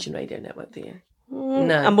listen to Asian Radio Network, do you?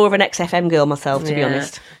 No. I'm more of an XFM girl myself, to be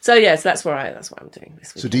honest. So that's what I'm doing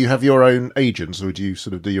this week. So do you have your own agents or do you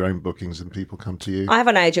sort of do your own bookings and people come to you? I have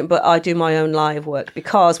an agent, but I do my own live work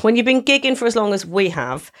because when you've been gigging for as long as we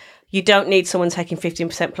have, you don't need someone taking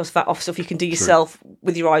 15% plus VAT off stuff you can do yourself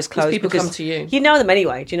with your eyes closed. People come to you. You know them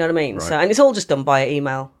anyway, do you know what I mean? Right. So, and it's all just done via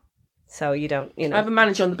email. So you don't, I have a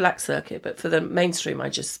manager on the black circuit, but for the mainstream, I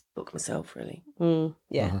just book myself, really.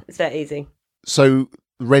 It's that easy. So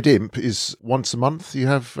Red Imp is once a month. You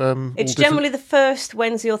have it's generally the first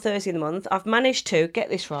Wednesday or Thursday in the month. I've managed to get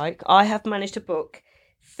this right. I have managed to book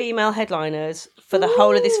female headliners for the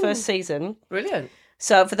whole of this first season. Brilliant.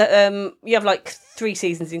 So for the you have like 3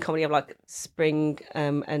 seasons in comedy. You have like spring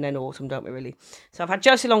and then autumn, don't we? Really. So I've had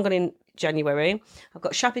Josie Longan in January. I've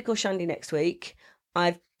got Shappy or Shandy next week.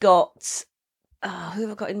 I've got who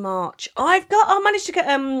have I got in March? I managed to get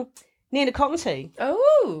Nina Conti.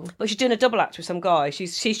 Oh. Well, she's doing a double act with some guy.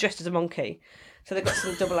 She's dressed as a monkey. So they've got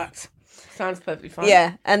some double acts. Sounds perfectly fine.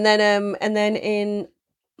 Yeah. And then in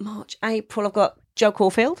March, April, I've got Jo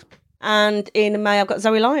Caulfield. And in May, I've got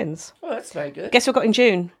Zoe Lyons. Oh, that's very good. Guess what I've got in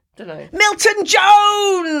June? Don't know. Milton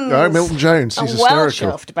Jones! No, Milton Jones. He's I'm well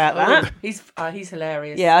hysterical. chuffed about that. He's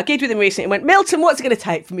hilarious. Yeah, I gigged with him recently and went, Milton, what's it going to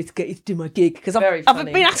take for me to get you to do my gig? Because I've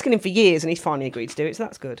funny. been asking him for years and he's finally agreed to do it, so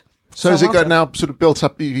that's good. So has it well got done. now sort of built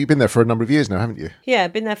up? You've been there for a number of years now, haven't you? Yeah,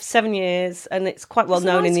 been there for 7 years and it's quite well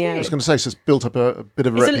known in the nice area. I was going to say, so it's built up a bit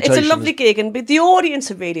of a It's reputation. a lovely gig and the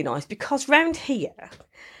audience are really nice because round here,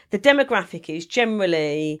 the demographic is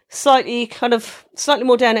generally slightly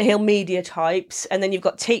more down at hill media types, and then you've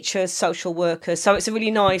got teachers, social workers, so it's a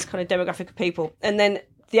really nice kind of demographic of people. And then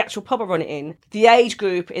the actual pub I run it in, the age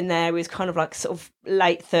group in there is kind of like sort of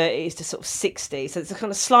late 30s to sort of 60, so it's a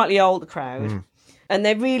kind of slightly older crowd. And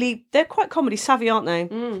they're quite comedy savvy, aren't they?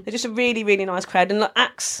 They're just a really, really nice crowd. And like,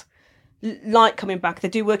 acts like coming back. They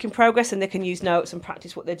do work in progress and they can use notes and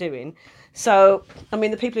practice what they're doing. So, I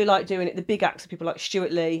mean, the people who like doing it, the big acts are people like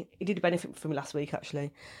Stuart Lee. He did a benefit for me last week,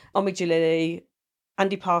 actually. Omi Jalili,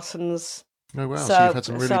 Andy Parsons. Oh, wow. So you've had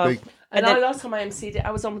some really big... And last time I emceed it,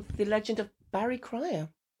 I was on with the legend of Barry Cryer.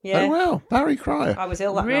 Yeah. Oh, wow. Barry Cryer. I was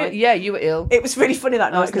ill that night. Yeah, you were ill. It was really funny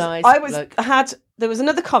that night. Nice. There was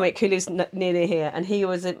another comic who lives nearly here and he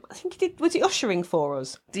was, was he ushering for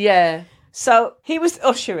us? Yeah. So he was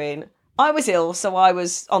ushering. I was ill, so I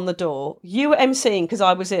was on the door. You were emceeing because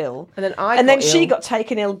I was ill. And then she got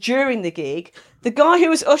taken ill during the gig. The guy who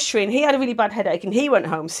was ushering, he had a really bad headache and he went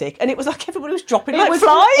home sick. And it was like everybody was dropping like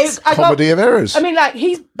flies. Comedy of errors. I mean, like,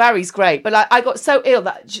 Barry's great, but like I got so ill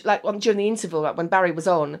that like during the interval, like when Barry was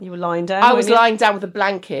on. You were lying down? I was lying down with a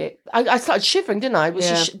blanket. I started shivering, didn't I?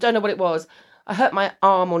 Don't know what it was. I hurt my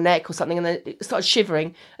arm or neck or something and then it started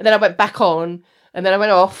shivering. And then I went back on and then I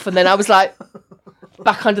went off and then I was like...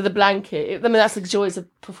 back under the blanket. I mean, that's the joys of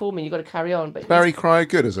performing. You've got to carry on. But Barry Cryer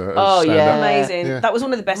good as a stand-up. amazing. Yeah. That was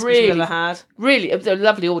one of the best gigs we've ever had. Really, it was a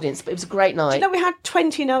lovely audience, but it was a great night. Do you know we had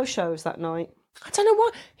 20 no-shows that night? I don't know why.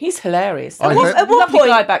 He's hilarious. At one lovely point,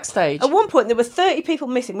 guy backstage. At one point, there were 30 people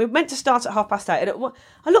missing. We were meant to start at 8:30. And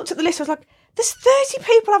I looked at the list. I was like, there's 30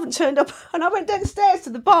 people haven't turned up. And I went downstairs to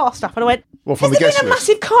the bar staff and I went, Well, from has the there guest been a list?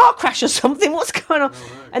 massive car crash or something? What's going on?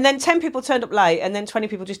 And then 10 people turned up late and then 20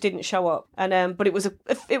 people just didn't show up. And but it was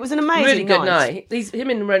an amazing really good night. Him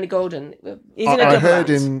and Ronnie Golden. He's in a I double heard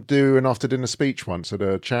act. him do an after-dinner speech once at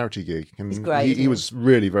a charity gig. And He's great, he was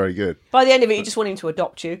really very good. By the end of it, he just wanted him to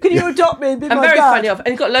adopt you. Can you adopt me and be And my very dad? funny. And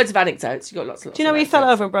he's got loads of anecdotes. You've got lots. Do you know he fell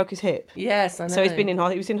over and broke his hip? Yes, I know. So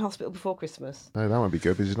he was in hospital before Christmas. No, that won't be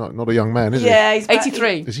good because he's not a young man, is Yeah, he's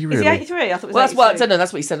 83. Is he Is really? he 83? I thought it was Well, 82. I don't know.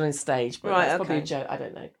 That's what he said on his stage. But Right, that's probably a okay. joke. I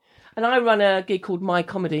don't know. And I run a gig called My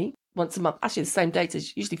Comedy once a month. Actually, the same date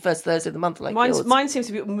as usually first Thursday of the month. Like yours. Mine seems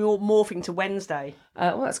to be more morphing to Wednesday.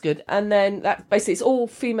 Well, that's good. And then that basically it's all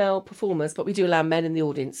female performers, but we do allow men in the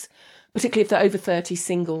audience, particularly if they're over 30,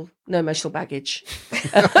 single, no emotional baggage.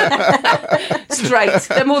 Straight.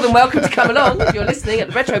 They're more than welcome to come along if you're listening at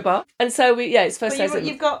the Retro Bar. And so it's first But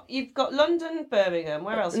Thursday. you've got London, Birmingham.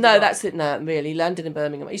 Where else? have No, you got? that's it now, really. London and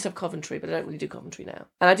Birmingham. I used to have Coventry, but I don't really do Coventry now.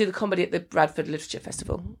 And I do the comedy at the Bradford Literature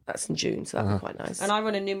Festival. That's in June, so that'll be quite nice. And I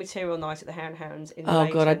run a new material night at the Hounds in Oh,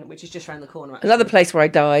 God, Leighton, which is just around the corner. Actually. Another place where I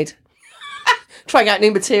died. Trying out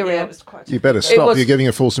new material. Yeah, it was quite. You better stop. was- You're giving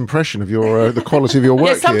a false impression of your the quality of your work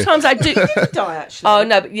Yeah, sometimes I do. You did die actually. Oh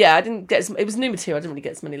no, but yeah, I didn't get. It was new material. I didn't really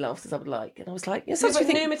get as many laughs as I would like, and I was like, Yeah, sometimes but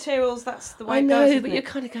you think, new materials. That's the way I it know, goes. but isn't you're it?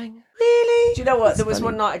 kind of going, Really? Do you know what? There was funny.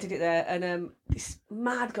 one night I did it there, and this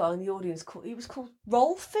mad guy in the audience he was called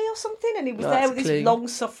Rolfie or something, and he was Oh, there that's with a his clue.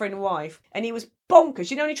 long-suffering wife, and he was bonkers.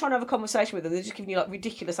 You know, when you're trying to have a conversation with them, they're just giving you like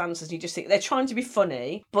ridiculous answers, and you just think they're trying to be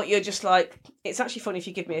funny, but you're just like, it's actually funny if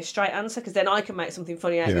you give me a straight answer, because then I can make something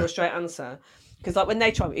funny out of your straight answer. Because like when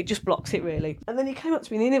they try, it just blocks it really. And then he came up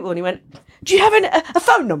to me in the interval and he went, "Do you have a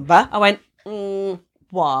phone number?" I went,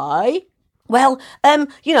 "Why?" "Well, I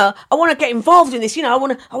want to get involved in this. I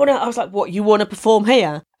want to. I was like, "What? You want to perform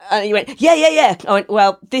here?" And he went, yeah. I went,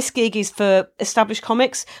 "Well, this gig is for established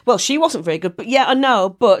comics." "Well, she wasn't very good, but yeah, I know.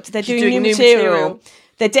 But they're doing new material.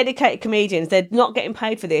 They're dedicated comedians. They're not getting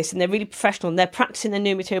paid for this, and they're really professional. And they're practicing their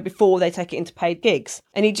new material before they take it into paid gigs."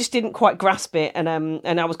 And he just didn't quite grasp it. And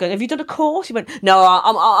I was going, "Have you done a course?" He went, "No,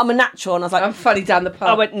 I'm a natural." And I was like, I'm funny down the pub.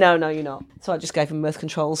 I went, no, you're not. So I just gave him Mirth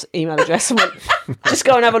Control's email address and went, just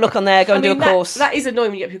go and have a look on there, go and do a course. That is annoying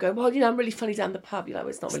when you get people going, "Well, I'm really funny down the pub." You're like, well,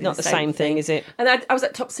 it's not really not the same thing, is it? And I was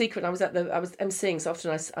at Top Secret, and I was emceeing, so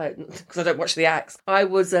often because I don't watch the acts, I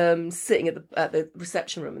was sitting at the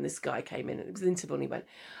reception room, and this guy came in, and it was an interval, and he went,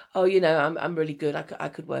 "Oh, I'm really good. I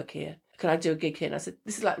could work here. Can I do a gig here?" And I said,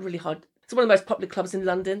 "This is like really hard. It's one of the most popular clubs in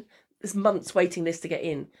London. There's months waiting list to get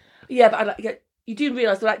in." "Yeah, but I'd like to get." you do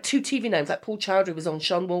realise there were like 2 TV names, like Paul Chowdhury was on,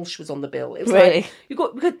 Sean Walsh was on the bill. It was Really?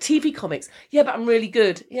 like, we've got TV comics. Yeah, but I'm really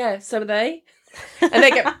good. Yeah, so are they.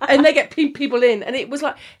 And they get people in, and it was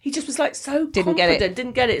like he just was like so Didn't confident, get it.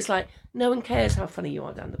 didn't get it. It's like no one cares how funny you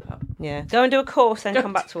are down the pub. Yeah. Go and do a course, then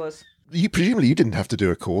come back to us. Presumably you didn't have to do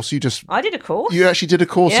a course. I did a course. You actually did a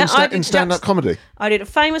course Yeah, in stand-up comedy. I did a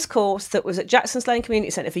famous course that was at Jackson's Lane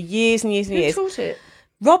Community Centre for years and years and Who years. taught it?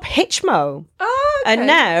 Rob Hitchmo. Oh, okay. And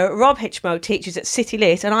now Rob Hitchmo teaches at City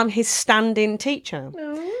Lit, and I'm his stand-in teacher.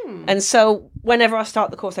 Oh. And so whenever I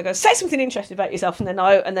start the course, I go, say something interesting about yourself, and then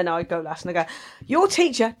I go last, and I go, your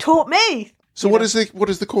teacher taught me. So what is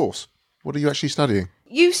the course? What are you actually studying?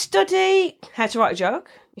 You study how to write a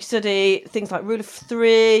joke. You study things like rule of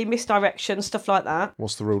 3, misdirection, stuff like that.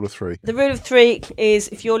 What's the rule of 3? The rule of 3 is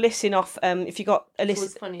if you're listing off, if you got a list,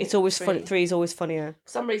 it's always funny. it's always funny. 3 is always funnier.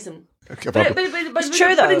 For some reason. Okay, But it's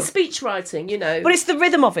true, though. But in speech writing, you know. But it's the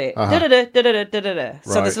rhythm of it. Uh-huh. Da-da-da-da-da-da-da.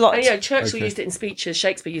 So Right. there's a lot. And, Churchill Okay. used it in speeches,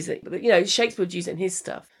 Shakespeare used it. But, Shakespeare would use it in his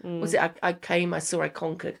stuff. Was it I came, I saw, I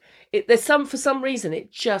conquered. For some reason,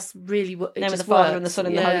 it just really it Name of just the Father works. and the Son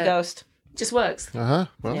and the Holy Ghost. It just works. Well,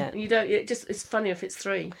 Yeah. And you don't. It's funny if it's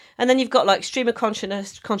 3. And then you've got like stream of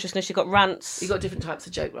consciousness. You've got rants. You've got different types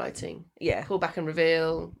of joke writing. Yeah. Pull back and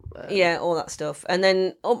reveal. Yeah, all that stuff. And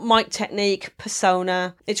then mic technique,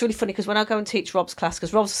 persona. It's really funny because when I go and teach Rob's class,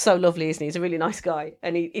 because Rob's so lovely, isn't he? He's a really nice guy.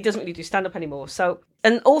 And he doesn't really do stand-up anymore. So,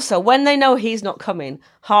 and also when they know he's not coming,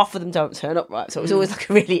 half of them don't turn up, right? So it was always like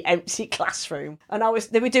a really empty classroom. And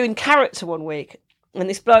they were doing character one week. And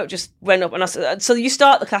this bloke just went up and I said, so you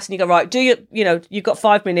start the class and you go, right, you've got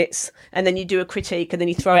 5 minutes, and then you do a critique, and then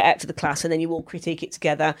you throw it out to the class, and then you all critique it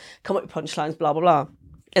together, come up with punchlines, blah, blah, blah.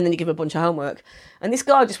 And then you give him a bunch of homework. And this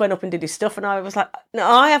guy just went up and did his stuff, and I was like, no,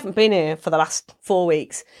 I haven't been here for the last 4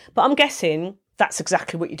 weeks. But I'm guessing that's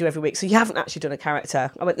exactly what you do every week. So you haven't actually done a character.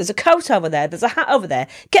 I went, there's a coat over there, there's a hat over there,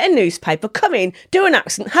 get a newspaper, come in, do an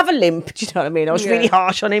accent, have a limp. Do you know what I mean? I was really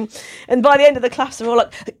harsh on him. And by the end of the class, they're all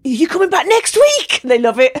like, are you coming back next week? And they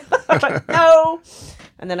love it. I was like, no.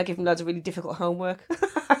 And then I give them loads of really difficult homework.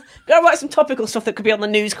 Go write some topical stuff that could be on the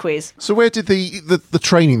news quiz. So where did the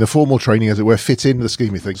training, the formal training, as it were, fit in the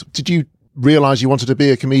scheme of things? Did you realise you wanted to be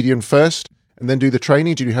a comedian first and then do the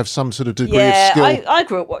training? Did you have some sort of degree of skill? I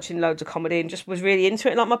grew up watching loads of comedy and just was really into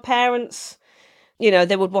it. Like my parents,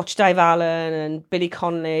 they would watch Dave Allen and Billy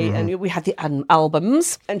Connolly, and we had the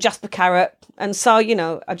albums and Jasper Carrot. And so,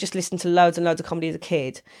 I just listened to loads and loads of comedy as a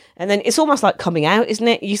kid. And then it's almost like coming out, isn't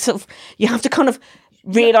it? You have to kind of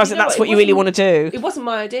realise that that's what you really want to do. It wasn't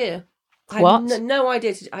my idea. I had no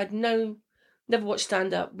idea. I had never watched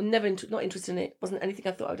stand-up, not interested in it. Wasn't anything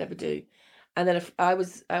I thought I would ever do. And then it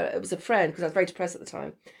was a friend, because I was very depressed at the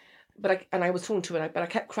time. I was talking to her, but I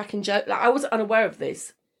kept cracking jokes. Like, I wasn't unaware of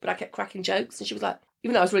this, but I kept cracking jokes. And she was like,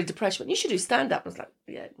 even though I was really depressed, she went, you should do stand-up. I was like,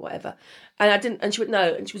 yeah, whatever. And I didn't. And she went,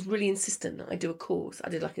 no. And she was really insistent that I do a course. I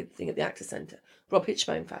did like a thing at the Actors Centre. Rob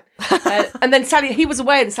Hitchmo, in fact. And then he was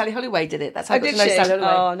away, and Sally Holloway did it. That's how I got to know Sally Holloway.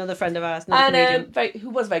 Oh, another friend of ours, another comedian. Who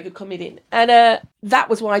was a very good comedian. And that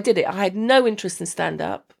was why I did it. I had no interest in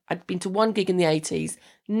stand-up. I'd been to one gig in the 80s,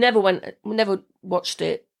 never watched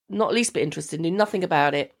it, not least bit interested, knew nothing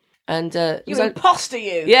about it. And you imposter,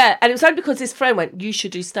 you. Yeah, and it was only because this friend went, you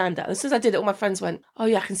should do stand-up. And as soon as I did it, all my friends went, oh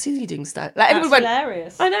yeah, I can see you doing stand-up. Like, everybody That's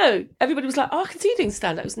hilarious. I know. Everybody was like, oh, I can see you doing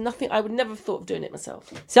stand-up. It was nothing, I would never have thought of doing it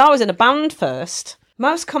myself. So I was in a band first.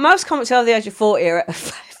 Most comics over the age of 40 are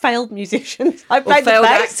failed musicians. I played the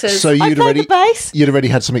bass. Actors. So I played the bass. you'd already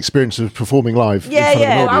had some experience of performing live in front of an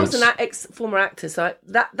Well, I audience. was an ex-former actor, so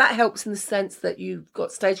that helps in the sense that you've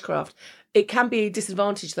got stagecraft. It can be a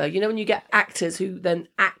disadvantage, though. When you get actors who then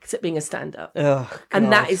act at being a stand-up.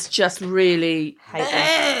 And that is just really...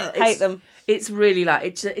 Hate them. It's really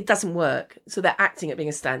like, it doesn't work. So they're acting at being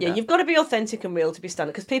a stand-up. Yeah, you've got to be authentic and real to be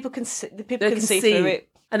stand-up, because people can see through it.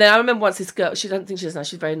 And then I remember once this girl, she don't think she does now,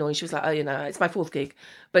 she's very annoying. She was like, oh, it's my 4th gig.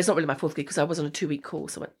 But it's not really my 4th gig because I was on a 2-week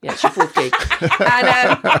course. I went, yeah, it's your 4th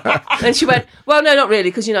gig. And she went, well, no, not really,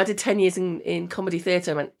 because, I did 10 years in comedy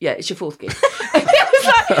theatre. I went, yeah, it's your 4th gig.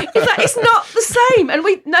 It's not the same.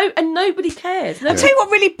 And nobody cares. I'll tell you what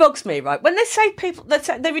really bugs me, right? When they say people,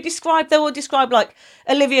 they will describe like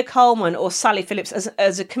Olivia Colman or Sally Phillips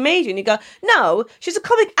as a comedian. You go, no, she's a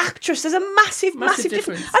comic actress. There's a massive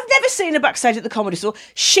difference. I've never seen her backstage at the Comedy Store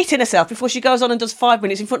shitting herself before she goes on and does 5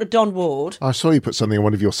 minutes in front of Don Ward. I saw you put something on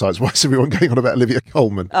one of your sites. Why is everyone going on about Olivia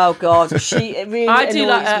Colman? Oh God, she really I do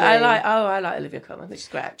annoys like. me. I like Olivia Colman. I think she's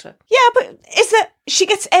a great actor. Yeah, but she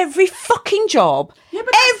gets every fucking job. Yeah,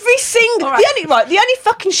 but every single. All right. The only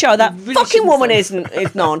fucking show that really fucking woman say. is on.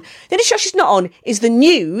 The only show she's not on is the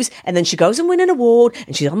news, and then she goes and win an award,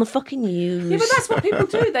 and she's on the fucking news. Yeah, but that's what people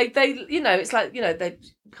do. They it's like, they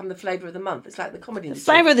become the flavour of the month. It's like the comedy industry.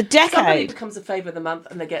 Flavour of the decade. Somebody becomes the flavour of the month,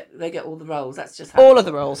 and they get all the roles. That's just how All of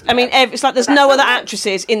the roles. I mean, it's like there's no other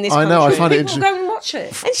actresses in this I country. know, I find it people interesting. go and watch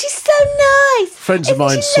it. And she's so nice. Friends of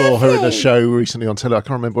mine saw her in a show recently on telly. I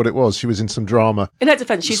can't remember what it was. She was in some drama. In her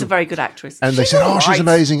defence, she's a very good actress. And they said, all she's right.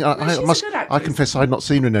 amazing. she's a good actress. I confess I'd not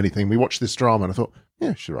seen her in anything. We watched this drama and I thought,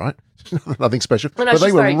 yeah, she's right. Nothing special. Well, no, but they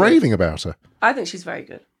she's were very good. raving about her. I think she's very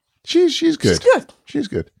good. She's good. She's good. She's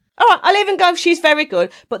good. All right, I'll even go. She's very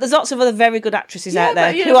good, but there's lots of other very good actresses out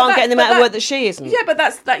there who aren't getting the amount of work that she isn't. Yeah, but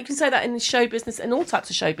you can say that in show business and all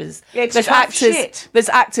types of show business. Yeah, it's there's tough actors. shit. There's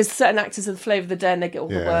actors. Certain actors are the flavour of the day, and they get all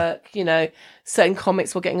the Yeah. work. Certain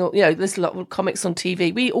comics were getting all. There's a lot of comics on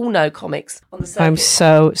TV. We all know comics on the circuit. I'm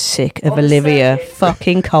so sick of On the Olivia circuit.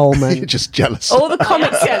 fucking You're Coleman. just jealous. all the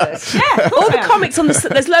comics. Jealous. Yeah, All the comics on the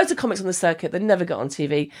there's loads of comics on the circuit that never got on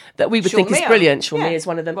TV that we would Sean think is Mia. brilliant. Sean Yeah. Mia is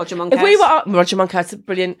one of them. Roger If we Monkhouse. were Roger Monkhouse,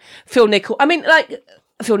 brilliant. Phil Nichol. I mean, like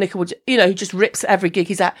Phil Nichol would, who just rips every gig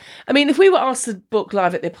he's at. I mean, if we were asked to book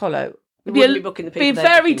live at the Apollo, it'd wouldn't be booking the people be a they're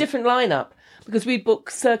very booking. different lineup because we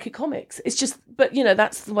book circuit comics. It's just, but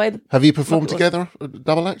that's the way. Have you performed What- together, a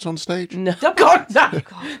double act on stage? No, God, no.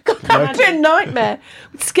 God, that would be a nightmare.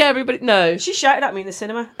 It would scare everybody. No, She shouted at me in the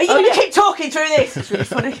cinema. Are you going to keep talking through this? It's really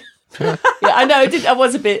funny. yeah, I know. I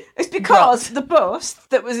was a bit. It's because the bus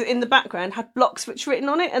that was in the background had Blockswitch written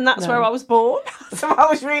on it, and that's where I was born. So I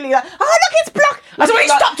was really like, oh, look, it's Block. I said, will you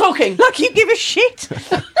stop talking? Like, you give a shit.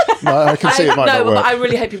 No, I can see it might not but work. I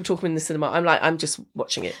really hate people talking in the cinema. I'm just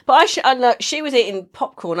watching it. But she was eating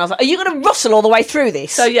popcorn. I was like, are you going to rustle all the way through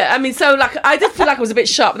this? So yeah, I mean, I did feel like I was a bit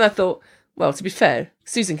sharp, and I thought, well, to be fair,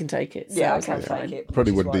 Susan can take it. So yeah, I it's can fine. take it.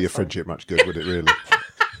 Probably which is wouldn't do why your it's fine. friendship much good, would it really?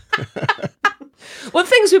 Well, the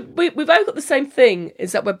thing is, we've both got the same thing,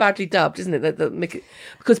 is that we're badly dubbed, isn't it?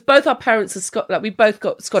 Because both our parents are we both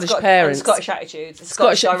got Scottish parents. And Scottish attitudes.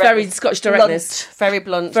 Scottish, very Scottish directness.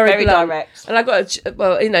 Blunt, very blunt. direct. And I got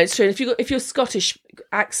it's true. If you're Scottish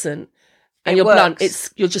accent and It you're blunt,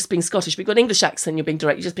 works. you're just being Scottish. But you've got an English accent, you're being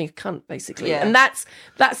direct. You're just being a cunt, basically. Yeah. And that's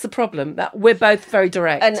the problem. That we're both very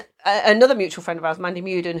direct. And another mutual friend of ours, Mandy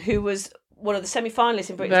Muden, who was one of the semi-finalists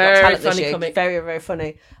in Britain's Very Got Talent this funny year. comic. Very, very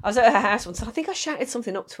funny. I was at her house once, and I think I shouted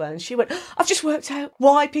something up to her, and she went, I've just worked out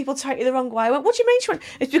why people take you the wrong way. I went, what do you mean? She went,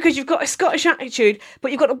 it's because you've got a Scottish attitude, but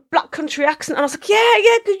you've got a black country accent. And I was like, yeah,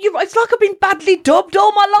 you're right. It's like I've been badly dubbed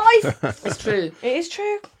all my life. it's true. It is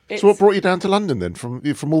true. So what brought you down to London then?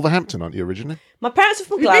 You're from Wolverhampton, aren't you, originally? My parents are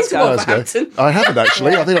from You've been to Glasgow. Wolverhampton. I haven't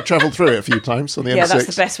actually. I think I've travelled through it a few times on the Yeah, M6. that's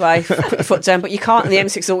the best way. Put your foot down, but you can't. And the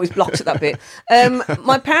M6 is always blocked at that bit.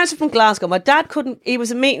 My parents are from Glasgow. My dad couldn't. He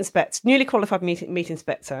was a meat inspector, newly qualified meat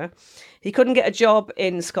inspector. He couldn't get a job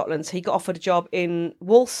in Scotland, so he got offered a job in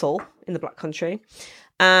Walsall in the Black Country,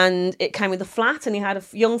 and it came with a flat, and he had a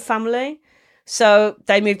young family, so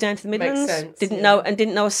they moved down to the Midlands. sense, Didn't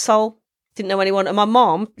know a soul. Didn't know anyone. And my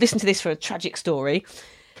mom, listen to this for a tragic story.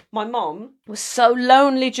 My mom was so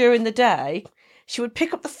lonely during the day, she would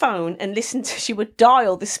pick up the phone and she would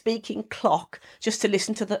dial the speaking clock just to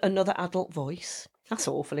listen to another adult voice. That's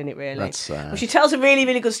awful, isn't it, really? That's sad. Well, she tells a really,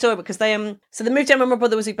 really good story because they moved down when my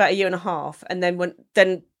brother was about a year and a half, and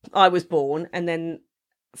then I was born, and then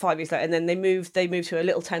 5 years later, and then they moved to a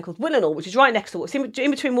little town called Willenhall, which is right next to. It's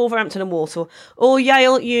in between Wolverhampton and Walsall. All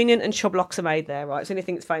Yale, Union, and Chublocks are made there, right? It's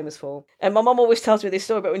anything it's famous for. And my mum always tells me this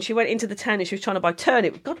story, but when she went into the town and she was trying to buy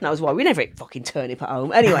turnip, God knows why, we never eat fucking turnip at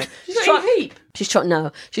home. Anyway, She's not eating heap. She's trying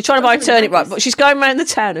to buy a turnip, right? But she's going around the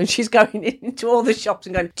town and she's going into all the shops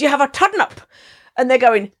and going, "Do you have a turnip?" And they're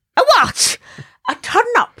going, "A what? A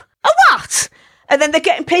turnip? A what?" And then they're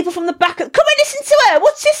getting people from the back. Come and listen to her.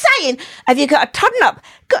 What's she saying? Have you got a turnip?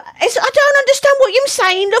 I don't understand what you're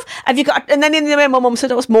saying, love. Have you got? And then in the end, my mum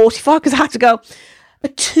said I was mortified because I had to go, a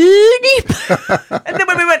turnip. And then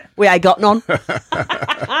when we went, we ain't got none.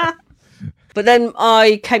 But then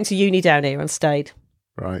I came to uni down here and stayed.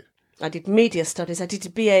 Right. I did media studies. I did a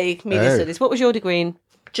BA media studies. What was your degree in?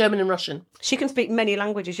 German and Russian. She can speak many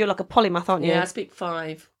languages. You're like a polymath, aren't you? Yeah, I speak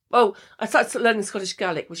 5. Oh, I started learning Scottish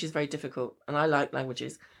Gaelic, which is very difficult, and I like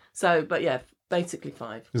languages. So, but yeah, Basically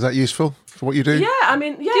 5. Is that useful for what you do? Yeah, I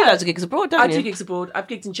mean, You do loads of gigs abroad, don't you? I do gigs abroad. I've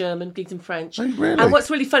gigged in German, gigged in French. Oh, really? And what's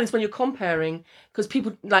really fun is when you're comparing, because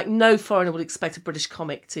people, like, no foreigner would expect a British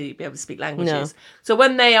comic to be able to speak languages. No. So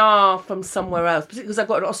when they are from somewhere else, particularly because I've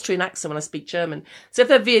got an Austrian accent when I speak German, so if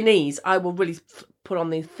they're Viennese, I will really put on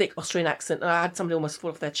the thick Austrian accent. And I had somebody almost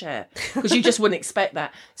fall off their chair because you just wouldn't expect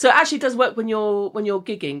that. So it actually does work when you're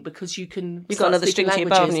gigging, because you've got another string to your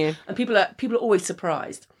bow, haven't you? and people are always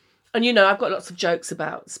surprised. And I've got lots of jokes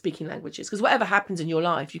about speaking languages, because whatever happens in your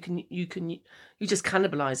life, you just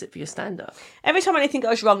cannibalise it for your stand-up. Every time anything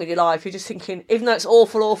goes wrong in your life, you're just thinking, even though it's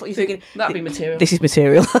awful, you're thinking That'd be material. This is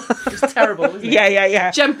material. It's terrible, isn't it?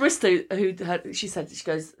 Yeah. Jen Bristow, she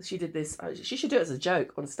did this. She should do it as a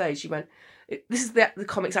joke on stage. She went, "This is the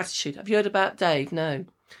comic's attitude. Have you heard about Dave? No,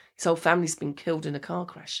 his whole family's been killed in a car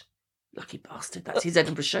crash. Lucky bastard. That's his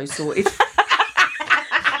Edinburgh show sorted."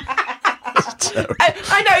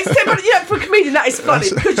 I know, it's so, for a comedian that is funny,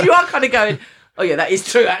 because you are kind of going, oh yeah, that is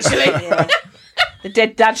true actually. Yeah. The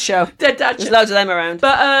Dead Dad Show. There's loads of them around.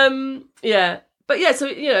 But so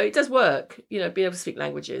it does work. Being able to speak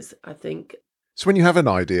languages, I think. So when you have an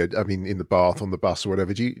idea, I mean, in the bath, on the bus or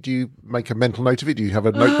whatever, do you make a mental note of it? Do you have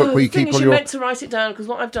a notebook where you keep all your... You're meant to write it down, because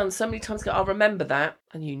what I've done so many times, I'll remember that,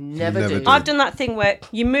 and you never do. I've done that thing where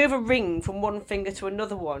you move a ring from one finger to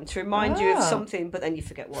another one to remind you of something, but then you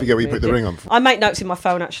forget what you put the ring on. I make notes in my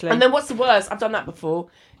phone, actually. And then what's the worst? I've done that before.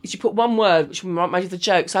 Is you put one word, which reminds you of the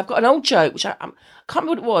joke. So I've got an old joke, which I can't remember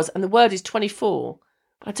what it was, and the word is 24,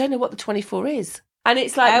 but I don't know what the 24 is. And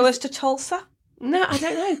it's like... Hours to Tulsa? No, I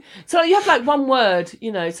don't know. So you have like one word,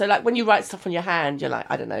 so like when you write stuff on your hand, you're like,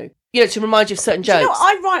 I don't know, to remind you of certain jokes.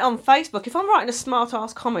 I write on Facebook. If I'm writing a smart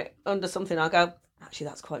ass comment under something, I'll go, actually,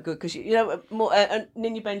 that's quite good. Because,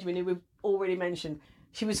 Nina Benjamin, who we've already mentioned,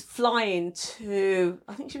 she was flying to,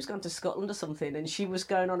 I think she was going to Scotland or something, and she was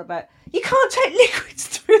going on about, you can't take liquids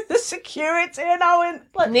through the security. And I went,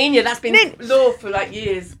 like, Nina, that's been law for like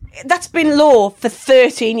years. That's been law for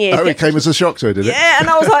 13 years. Oh, it came as a shock to her, did it? Yeah, and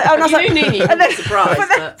I was like, you knew Nina, and then, surprised.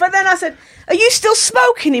 But then I said, are you still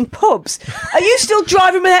smoking in pubs? Are you still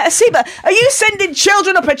driving without a seatbelt? Are you sending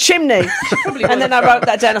children up a chimney? And then I wrote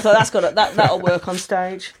that down. I thought that'll work on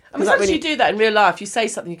stage. I mean, sometimes you do that in real life. You say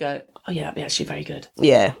something, you go, oh yeah, that'd be actually very good.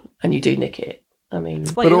 Yeah, and you do nick it. I mean,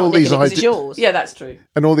 well, but all these ideas, yours. Yeah, that's true.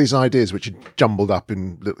 And all these ideas, which are jumbled up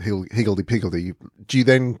in higgledy-piggledy, do you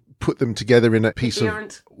then put them together in a piece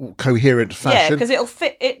of coherent fashion? Yeah, because it'll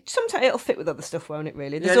fit. Sometimes it'll fit with other stuff, won't it?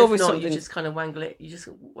 Really, there's always something. You just kind of wangle it. You just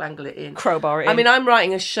wangle it in, crowbar it in. I mean, I'm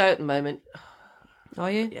writing a show at the moment. Are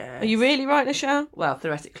you? Yeah. Are you really writing a show? Well,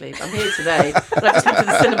 theoretically. I'm here today. But I've just been to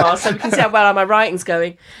the cinema, so we can see how well my writing's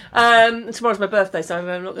going. Tomorrow's my birthday, so I'm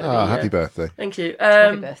not going to be... happy birthday. Thank you.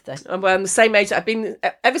 Happy birthday. I'm the same age that I've been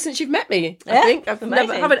ever since you've met me, I think. I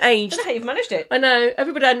haven't aged. I don't know how you've managed it. I know.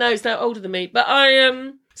 Everybody I know is now older than me. But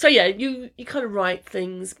I... So, yeah, you kind of write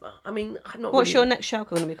things. I mean, I'm not... What's your next show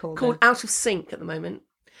going to be called? Called Out of Sync at the moment.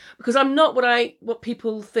 Because I'm not what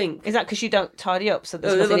people think. Is that because you don't tidy up? So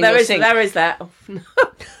there's nothing in there your is sink? There is that. Oh,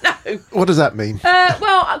 no. What does that mean?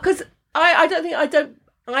 Well, because I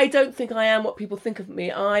don't think I am what people think of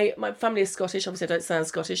me. My family is Scottish. Obviously, I don't sound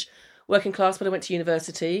Scottish. Working class, but I went to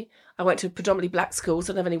university. I went to a predominantly black school, so I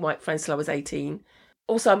didn't have any white friends till I was 18.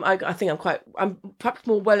 Also, I think I'm perhaps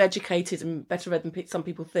more well educated and better read than some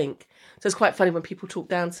people think. So it's quite funny when people talk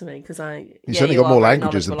down to me because you certainly got more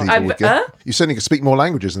languages than people would get. You certainly can speep more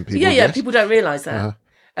languages than people. Yeah. People don't realise that.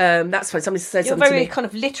 Uh-huh. That's funny. Somebody said something to me. You're very kind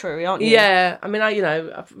of literary, aren't you? Yeah. I mean,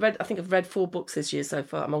 I've read 4 books this year so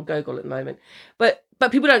far. I'm on Gogol at the moment, but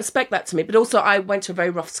people don't expect that to me. But also, I went to a very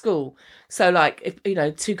rough school. So, like, if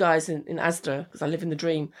 2 guys in Asda, because I live in the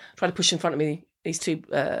dream, tried to push in front of me. These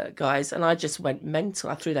 2 guys, and I just went mental.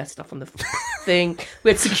 I threw their stuff on the thing. We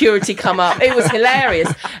had security come up. It was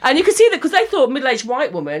hilarious, and you could see that because they thought middle-aged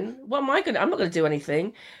white woman. What am I going? I'm not going to do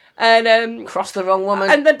anything. And cross the wrong woman.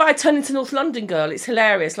 And then, but I turn into North London girl. It's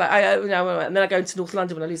hilarious. Like and then I go into North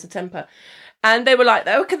London when I lose the temper. And they were like,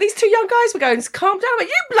 "Oh, these 2 young guys were going, calm down." I'm like,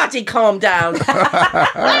 you bloody calm down, because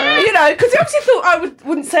they obviously thought I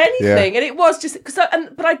wouldn't say anything, and it was just because.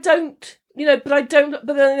 But I don't. But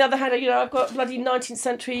then on the other hand, I've got bloody 19th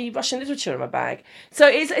century Russian literature in my bag. So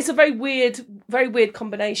it's a very weird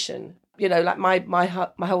combination. Like my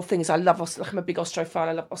whole thing is I'm a big Austrophile.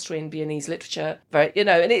 I love Austrian Viennese literature. And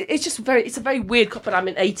it's a very weird. But I'm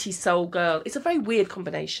an 80s soul girl. It's a very weird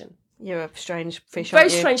combination. You're a strange fish. Very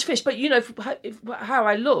strange fish. But how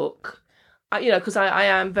I look, because I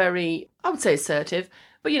am very, I would say, assertive.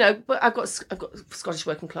 But I've got Scottish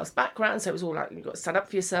working class background, so it was all like you've got to stand up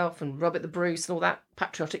for yourself and Robert the Bruce and all that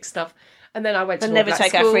patriotic stuff. And then I went to And all never black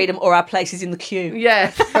take school. our freedom or our places in the queue.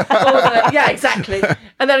 Yeah. Yeah, exactly.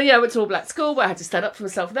 And then, I went to all black school where I had to stand up for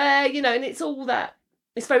myself there, and it's all that.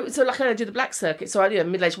 It's very, so like I do the black circuit, so I,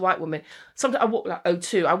 middle-aged white woman. Sometimes I walk like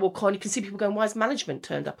O2, I walk on, you can see people going, why is management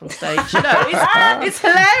turned up on stage? It's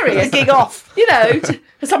hilarious. Gig off.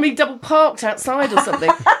 Somebody double parked outside or something.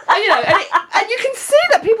 And you can see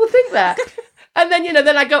that people think that. And then,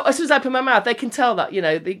 then I go, as soon as I open my mouth, they can tell that,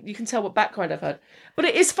 you can tell what background I've had. But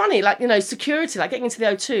it is funny, like, security, like getting into the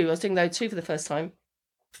O2, I was doing the O2 for the first time.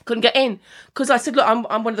 Couldn't get in because I said, look, I'm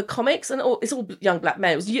one of the comics, and it's all young black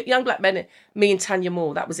men. It was young black men, me and Tanya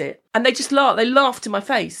Moore, that was it. And they just laughed. They laughed in my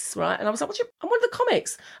face, right? And I was like, I'm one of the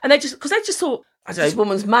comics. And they just thought, I don't know, This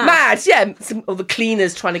woman's mad. Mad, yeah. Or the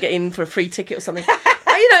cleaners trying to get in for a free ticket or something.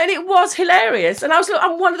 And it was hilarious. And I was like,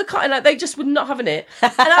 I'm one of the, and like, they just were not having it.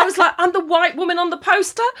 And I was like, I'm the white woman on the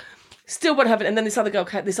poster. Still won't have it. And then this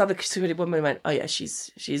other security woman went, oh yeah,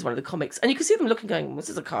 she's one of the comics. And you can see them looking, going, this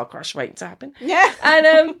is a car crash waiting to happen. Yeah. And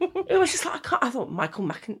it was just like, I thought Michael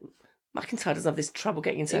McIntyre doesn't have this trouble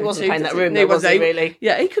getting into He O2, wasn't playing that does he? room, No, though, was he, really?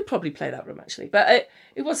 Yeah, he could probably play that room, actually. But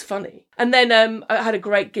it was funny. And then I had a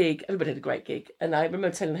great gig. Everybody had a great gig. And I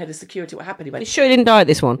remember telling the head of security what happened. He went, You sure you didn't die at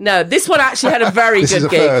this one? no, this one actually had a very This good is a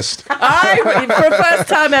gig. first. For a first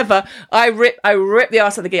time ever, I ripped the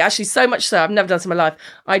arse of the gig. Actually, so much so, I've never done this in my life.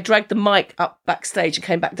 I dragged the mic up backstage and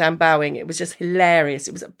came back down bowing. It was just hilarious.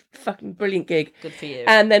 It was a fucking brilliant gig. Good for you.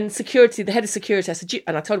 And then the head of security, I said,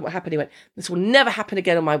 and I told him what happened. He went, this will never happen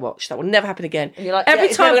again on my watch. That will never happen again. And you're like, every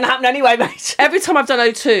it's time never going to happen anyway, mate. Every time I've done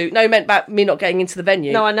O2, no, it meant about me not getting into the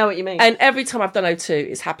venue. No, I know what you mean. And every time I've done O2,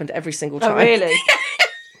 it's happened every single time. Oh, really?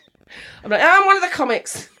 I'm like, I'm one of the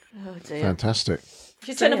comics. Oh, dear. Fantastic. You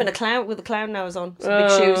should turn up in a clown with the clown nose on, some big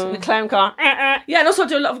shoes, in the clown car. Yeah, and also I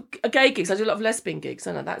do a lot of gay gigs. I do a lot of lesbian gigs.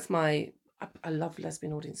 I know that's I love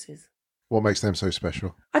lesbian audiences. What makes them so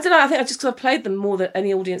special? I don't know. I think because I've played them more than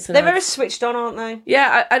any audience. They're very switched on, aren't they?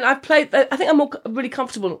 Yeah, and I've played. I think I'm really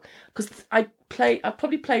comfortable because I've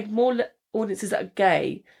probably played more audiences that are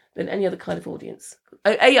gay than any other kind of audience.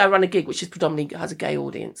 I run a gig which is predominantly has a gay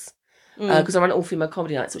audience because I run all-female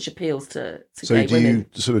comedy nights, which appeals to So gay do women.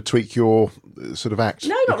 you sort of tweak your sort of act?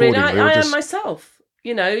 No, not really. accordingly, or I am just- myself.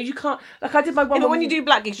 You can't. Like I did my one. Yeah, but when you do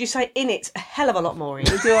black gigs, you say in it a hell of a lot more. Ian.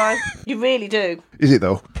 do I? You really do. Is it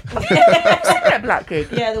though? a black gig.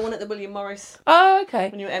 Yeah, the one at the William Morris Oh, okay.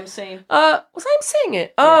 when you were emceeing. Was I emceeing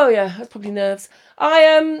it? Oh yeah, that's probably nerves.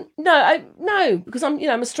 No, because I'm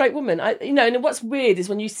a straight woman. And what's weird is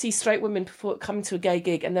when you see straight women coming to a gay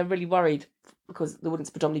gig and they're really worried because the audience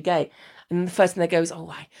is predominantly gay, and the first thing they go is,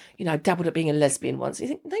 I dabbled at being a lesbian once. You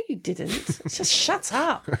think, no, you didn't. Just shut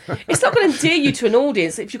up. It's not going to endear you to an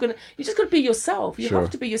audience if you just got to be yourself. You Sure. have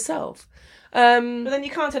to be yourself. But then you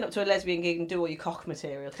can't turn up to a lesbian gig and do all your cock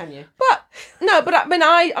material, can you? But no, but I mean,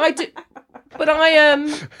 I do. But I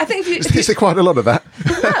think if you Is there quite a lot of that?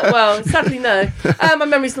 well, sadly no. My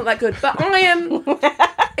memory's not that good. But I am.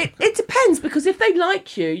 It depends because if they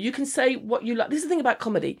like you, you can say what you like. This is the thing about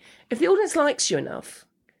comedy. If the audience likes you enough,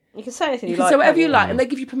 You can say anything you you can like. say whatever can't you like, and they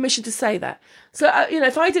give you permission to say that. So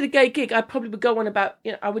if I did a gay gig, I probably would go on about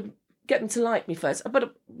I would get them to like me first.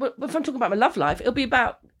 But if I'm talking about my love life, it'll be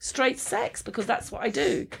about straight sex because that's what I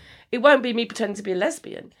do. It won't be me pretending to be a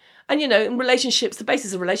lesbian. And in relationships, the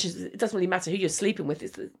basis of relationships, it doesn't really matter who you're sleeping with.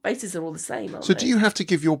 The bases are all the same, aren't So they? do you have to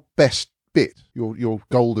give your best bit, your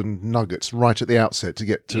golden nuggets, right at the outset to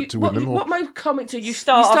get to win them? Or? What my comic do, you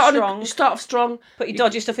Start off strong. You start off strong. Put your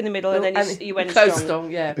dodgy stuff in the middle, and then you went close strong.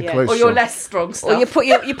 strong, yeah. Close Or your strong. less strong stuff. Or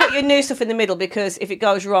you put your new stuff in the middle because if it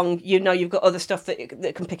goes wrong, you've got other stuff that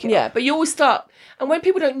can pick it up. Yeah, but you always start, and when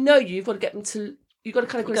people don't know you, you've got to get them to. You've got to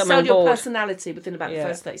kind of Get them sell on your board. personality within about the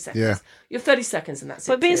first 30 seconds. Yeah. You have 30 seconds and that's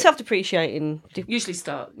it. But being to it. self-depreciating, Usually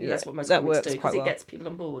start. That's what most that comics works do quite because well. it gets people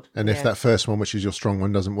on board. And if that first one, which is your strong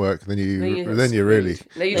one, doesn't work, then you're really.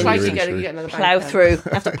 No, you then try you're to really get another plough bank through.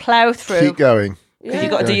 You have to plough through. Keep going. Because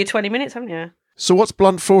you've got to do your 20 minutes, haven't you? So what's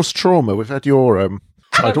blunt force trauma? We've had your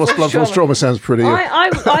title. What's blunt force trauma? Sounds pretty.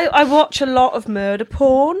 I watch a lot of murder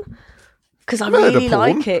porn because I Murder really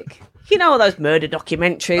porn? like it. You know all those murder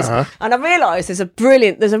documentaries, Uh-huh. and I realise there's a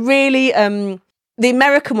really the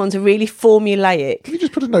American ones are really formulaic. You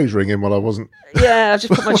just put a nose ring in while I wasn't. Yeah, I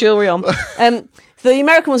just put my jewellery on. The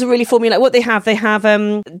American ones are really formulaic. What they have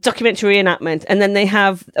documentary reenactment, and then they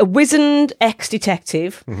have a wizened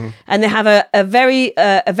ex-detective, and they have a very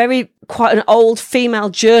quite an old female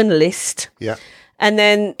journalist. Yeah. And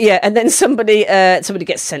then somebody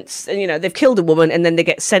gets sent. They've killed a woman, and then they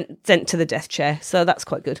get sent to the death chair. So that's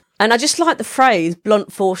quite good. And I just like the phrase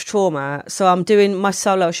 "blunt force trauma." So I'm doing my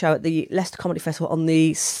solo show at the Leicester Comedy Festival on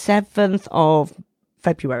the 7th of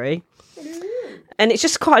February. And it's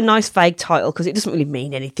just quite a nice vague title because it doesn't really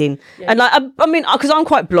mean anything. Yeah. And like, I mean, because I'm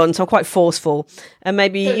quite blunt, I'm quite forceful, and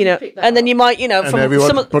maybe and then you might, from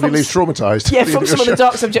everyone probably leaves traumatised. Yeah, from some of the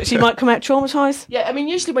dark subjects, you might come out traumatised. Yeah, I mean,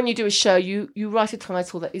 usually when you do a show, you write a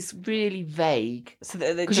title that is really vague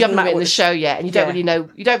because you haven't written the show yet, and you don't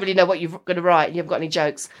really know what you're going to write, and you haven't got any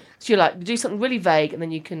jokes. So you do something really vague, and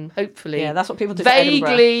then you can hopefully that's what people do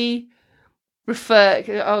vaguely refer.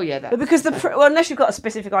 That because unless you've got a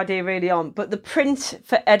specific idea really on, but the print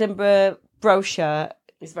for Edinburgh brochure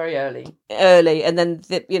is very early, and then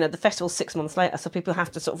the festival's 6 months later, so people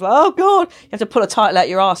have to sort of oh god, you have to pull a title out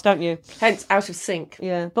your arse, don't you? Hence out of sync.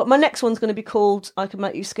 Yeah, but my next one's going to be called "I Can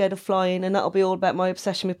Make You Scared of Flying," and that'll be all about my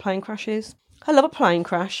obsession with plane crashes. I love a plane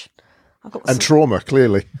crash. Trauma,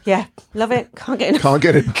 clearly. Yeah, love it. Can't get enough. Can't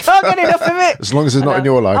get enough of it. As long as it's not in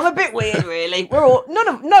your life. I'm a bit weird, really. We're all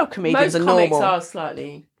no comedians Most are comics normal. are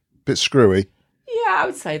slightly bit screwy. Yeah, I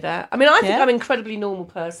would say that. I mean, I think I'm an incredibly normal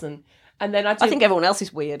person, and then I think everyone else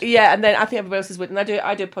is weird. Yeah, and then I think everyone else is weird. And I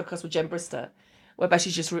do a podcast with Jen Brister, whereby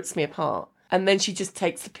she just rips me apart, and then she just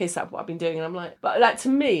takes the piss out of what I've been doing, and I'm like, but to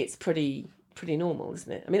me, it's pretty normal,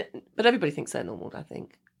 isn't it? I mean, but everybody thinks they're normal, I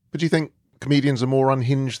think. But do you think comedians are more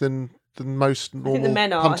unhinged than most normal? I think the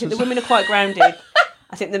men are. punters? I think the women are quite grounded.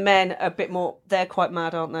 I think the men are a bit more. They're quite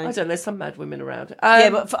mad, aren't they? I don't know. There's some mad women around.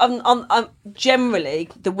 But generally,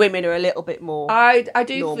 the women are a little bit more. I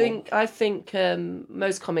do normal. think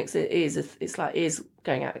most comics it's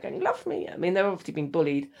going out and going, love me. I mean, they're obviously being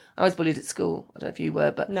bullied. I was bullied at school. I don't know if you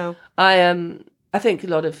were, but no. I think a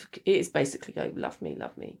lot of it is basically going, love me,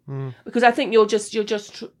 because I think you're just,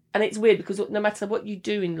 and it's weird because no matter what you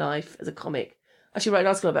do in life as a comic. Actually, wrote an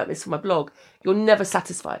article about this for my blog. You're never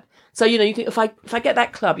satisfied. So, you think if I get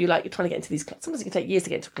that club, you're trying to get into these clubs. Sometimes it can take years to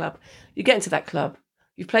get into a club. You get into that club,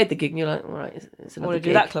 you've played the gig, and you're like, all right, it's another gig. I want to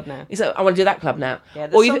do that club now. I want to do that club now. Yeah,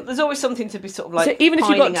 there's always something to be sort of like. So even if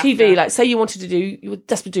you've got TV, like say you were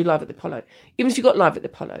desperate to do Live at the Apollo. Even if you got Live at the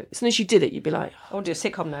Apollo, as soon as you did it, you'd be like, I want to do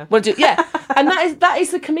a sitcom now. And that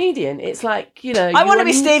is the comedian. It's like I want to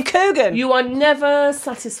be Steve Coogan. You are never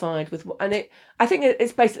satisfied with, I think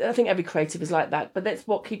it's basically. I think every creative is like that, but that's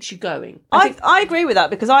what keeps you going. I agree with that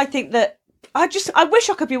because I think that I wish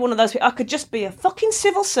I could be one of those people. I could just be a fucking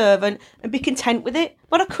civil servant and be content with it,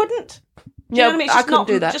 but I couldn't. Do you know what I mean? I couldn't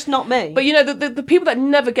do that. Just not me. But the people that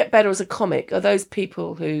never get better as a comic are those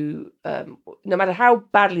people who, no matter how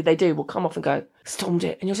badly they do, will come off and go, stormed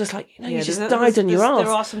it, and you're just like, you just died on your arse.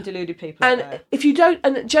 There are some deluded people. And out there. if you don't,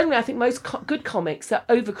 and generally, I think most good comics are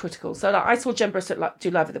overcritical. So I saw Jen Brister do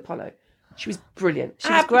Live at the Apollo. She was brilliant. She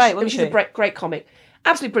was great. She's a great comic.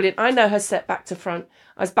 Absolutely brilliant. I know her set back to front.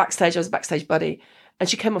 I was backstage. I was a backstage buddy. And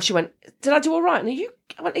she came off, she went, did I do all right? And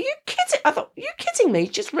I went, are you kidding? I thought, are you kidding me?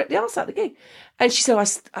 She just ripped the arse out of the gig. And she said,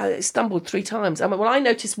 I stumbled 3 times. I went, well, I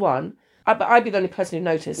noticed one, but I'd be the only person who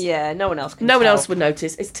noticed. Yeah, no one else can No tell. one else would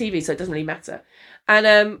notice. It's TV, so it doesn't really matter.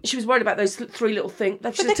 And she was worried about those 3 little things.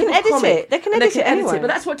 But they can edit it. They can edit it anyway. But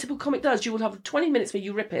that's what a typical comic does. You will have 20 minutes where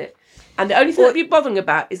you rip it. And the only thing that you're bothering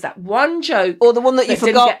about is that one joke. Or the one that you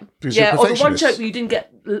forgot. Or the one joke where you didn't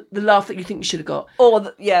get the laugh that you think you should have got.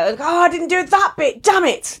 Or, I didn't do that bit. Damn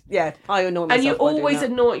it. Yeah, I annoy myself. And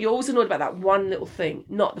you're always annoyed about that one little thing,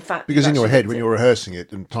 not the fact because in your head, when you're rehearsing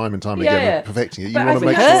it and time again, perfecting it, you want to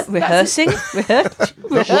make sure. Rehearsing?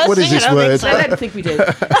 What is this word? I don't think we do.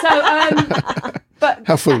 So, but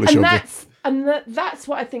how foolish are we? That's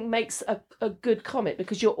what I think makes a good comic,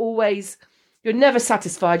 because you're never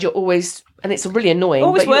satisfied. You're always, and it's really annoying.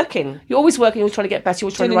 Always working. You're always working. You're always trying to get better. You're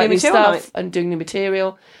always trying to write new stuff and doing new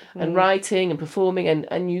material and writing and performing,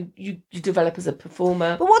 and you develop as a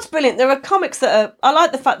performer. But what's brilliant, there are comics that are. I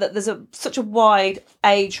like the fact that there's such a wide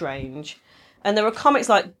age range, and there are comics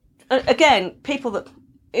like, again, people that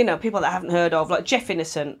I haven't heard of, like Jeff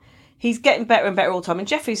Innocent. He's getting better and better all the time. And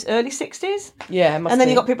Jeffrey's early 60s. Yeah, and then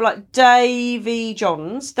you've got people like Davy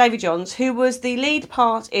Johns, who was the lead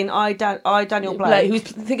part in I, Daniel Blake. He was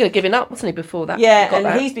thinking of giving up, wasn't he, before that? Yeah,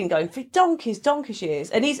 and he's been going for donkey's years.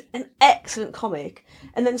 And he's an excellent comic.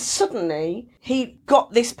 And then suddenly he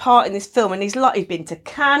got this part in this film, and he's been to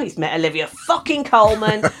Cannes, he's met Olivia fucking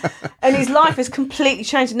Colman, and his life has completely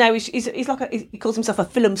changed. And now he's like he calls himself a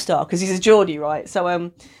film star because he's a Geordie, right?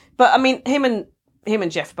 So, but I mean, him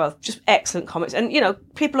and Jeff are both just excellent comics. And,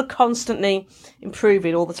 people are constantly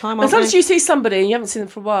improving all the time, aren't they? Sometimes you see somebody and you haven't seen them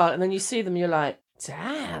for a while, and then you see them and you're like,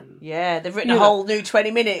 damn. Yeah, they've written a whole new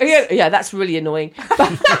 20 minutes. Yeah, that's really annoying.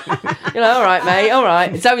 You're like, all right, mate, all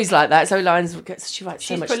right. Zoe's like that. Zoe Lyons, she writes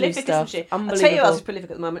so much new stuff. Isn't she? I'll tell you who else is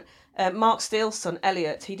prolific at the moment. Mark Steele's son,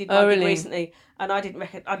 Elliot. He did one recently, and I didn't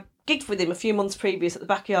reckon. I gigged with him a few months previous at the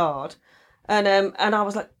Backyard, and I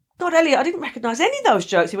was like, God, Elliot, I didn't recognise any of those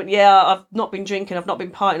jokes. He went, yeah, I've not been drinking, I've not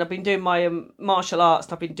been partying, I've been doing my martial arts,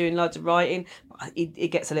 and I've been doing loads of writing. He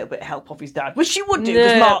gets a little bit of help off his dad, which you would do,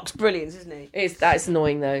 because Mark's brilliant, isn't he? That's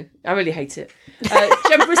annoying, though. I really hate it.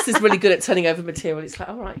 Jen Brister's really good at turning over material. It's like,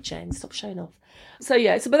 all right, Jen, stop showing off. So,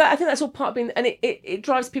 yeah, but I think that's all part of being... And it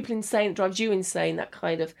drives people insane, it drives you insane, that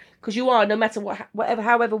kind of... Because you are, no matter whatever,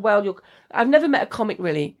 however well you're... I've never met a comic,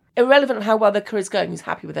 really, irrelevant of how well their career's going, who's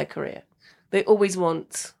happy with their career. They always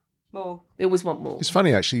want... more. They always want more. It's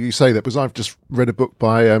funny, actually, you say that, because I've just read a book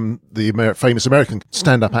by the famous American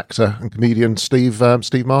stand-up actor and comedian Steve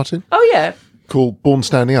Martin. Oh, yeah. Called Born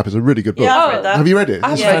Standing Up. It's a really good book. Yeah, I've read that. Have you read it?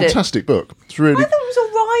 It's a fantastic book. It's really... I thought it was all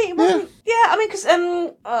right. It wasn't... Yeah, I mean,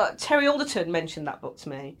 because Terry Alderton mentioned that book to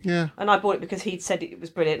me. Yeah. And I bought it because he'd said it was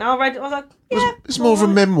brilliant. And I read it, I was like, yeah. It's more of a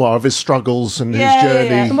memoir of his struggles and his journey.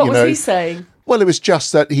 Yeah. And what was he saying? Well, it was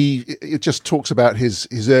just that it just talks about his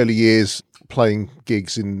early years playing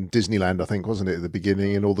gigs in Disneyland, I think, wasn't it, at the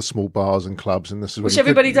beginning, and all the small bars and clubs, and this is Which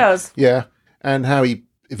everybody does. Yeah, and how he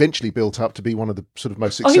eventually built up to be one of the sort of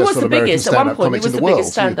most he was successful the American biggest. At one stand-up point, comics he was in the the world.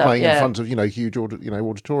 biggest stand-up, playing yeah. in front of huge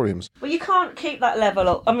auditoriums. Well, you can't keep that level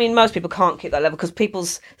up. I mean, most people can't keep that level because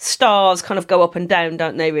people's stars kind of go up and down,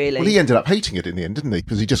 don't they, really? Well, he ended up hating it in the end, didn't he?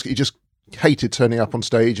 Because he just hated turning up on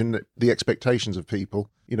stage and the expectations of people,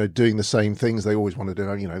 doing the same things they always want to do,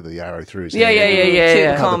 the arrow through his head.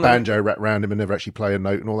 Yeah. How the banjo wrapped around him and never actually play a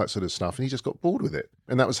note and all that sort of stuff. And he just got bored with it.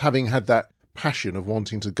 And that was having had that passion of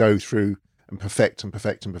wanting to go through and perfect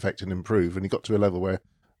and improve. And he got to a level where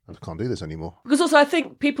I can't do this anymore. Because also I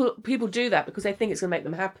think people do that because they think it's going to make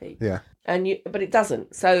them happy. Yeah. But it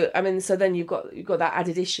doesn't. So, I mean, so then you've got that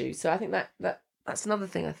added issue. So I think that's another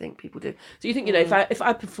thing I think people do. So you think, if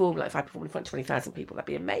I perform in front of 20,000 people, that'd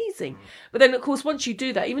be amazing. But then, of course, once you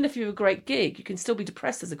do that, even if you have a great gig, you can still be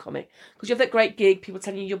depressed as a comic. Because you have that great gig, people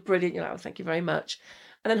telling you you're brilliant, you're like, oh, thank you very much.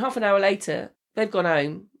 And then half an hour later, they've gone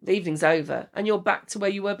home, the evening's over, and you're back to where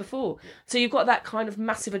you were before. So you've got that kind of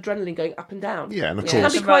massive adrenaline going up and down. Yeah, and of It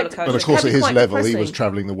course, can be quite, but of course, at his level, he was depressing.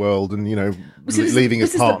 travelling the world and This leaving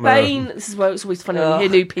his partner. This is where it's always funny when you hear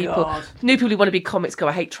new people. God. New people who want to be comics go,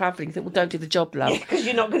 I hate travelling. You think, well, don't do the job, love. Because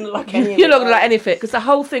you're not going to like any of it. You're not going to like any of it. Because the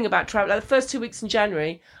whole thing about travel, like the first 2 weeks in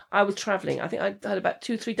January, I was travelling. I think I had about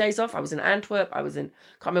 2-3 days off. I was in Antwerp. I can't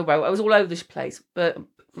remember where. I was all over this place, but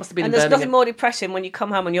must have been And in there's Birmingham. nothing more depressing when you come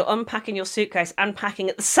home and you're unpacking your suitcase and packing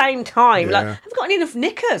at the same time. Yeah. Like, I haven't got enough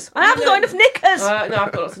knickers. I haven't got enough knickers. No,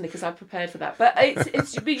 I've got lots of knickers. I've prepared for that. But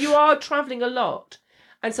but you are travelling a lot.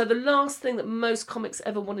 And so the last thing that most comics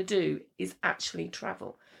ever want to do is actually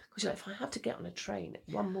travel. Because you're like, if I have to get on a train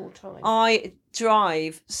one more time. I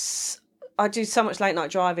do so much late night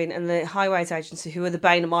driving, and the highways agency, who are the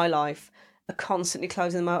bane of my life, are constantly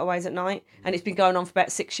closing the motorways at night. And it's been going on for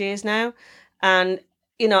about 6 years now. And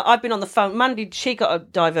I've been on the phone. Mandy, she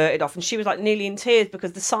got diverted off, and she was like nearly in tears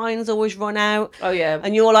because the signs always run out. Oh, yeah.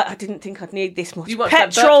 And you're like, I didn't think I'd need this much We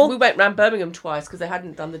petrol. went round Birmingham twice because they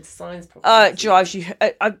hadn't done the signs properly. It drives you.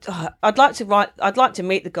 I'd like to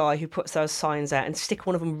meet the guy who puts those signs out and stick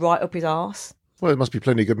one of them right up his arse. Well, there must be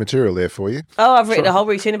plenty of good material there for you. Oh, I've written a whole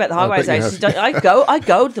routine about the highways bet you agency. I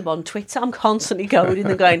goad them on Twitter. I'm constantly goading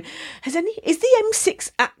them, going, is the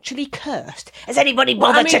M6 actually cursed? Has anybody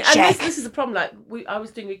bothered to check? This is the problem. Like I was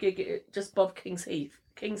doing a gig at just above King's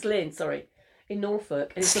Lynn, in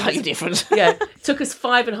Norfolk. And Slightly different. Yeah, it took us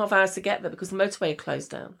 5.5 hours to get there because the motorway had closed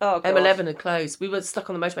down. Oh, God. M11 had closed. We were stuck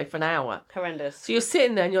on the motorway for an hour. Horrendous. So you're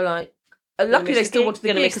sitting there and you're like, luckily they still wanted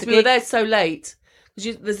the gig because we were there so late.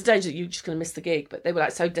 Because there's a danger that you're just going to miss the gig, but they were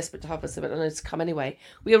like so desperate to have us, they went, I know to come anyway.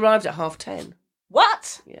 We arrived at 10:30.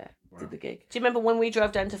 What? Yeah, did the gig. Do you remember when we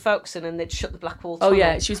drove down to Folkestone and they'd shut the Blackwall Oh tunnel?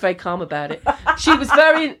 yeah, she was very calm about it. She was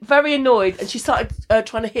very, very annoyed, and she started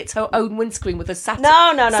trying to hit her own windscreen with a sat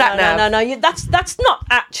nav. No. That's not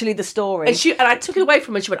actually the story. And I took it away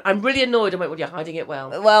from her. She went, "I'm really annoyed." I went, "Well, you're hiding it well."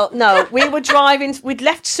 Well, no, we were driving. We'd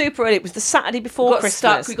left super early. It was the Saturday before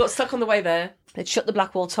Christmas. We got stuck on the way there. They'd shut the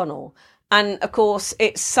Blackwall tunnel, and of course,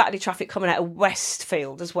 it's Saturday traffic coming out of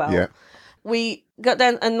Westfield as well. Yeah. We got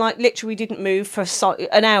down and literally we didn't move for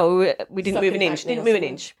an hour. We didn't move an inch. Didn't move an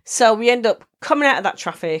inch. So we end up coming out of that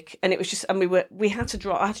traffic, and it was just, and we had to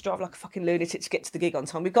drive. I had to drive like a fucking lunatic to get to the gig on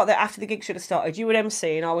time. We got there after the gig should have started. You were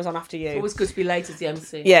MC, and I was on after you. It's always good to be late as the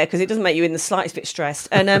MC. Yeah, because it doesn't make you in the slightest bit stressed.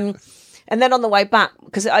 And and then on the way back,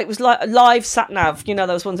 because it was like a live sat nav,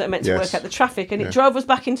 those ones that are meant to work out the traffic, and it drove us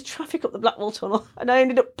back into traffic up the Blackwall tunnel, and I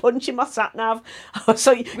ended up punching my sat nav. I was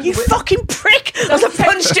like, you fucking prick! I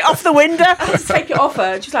punched it off the window. I had to take it off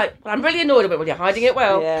her. She's like, well, I'm really annoyed about it. Well, you're hiding it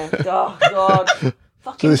well. Yeah. Oh God.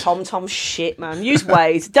 Fucking TomTom shit, man. Use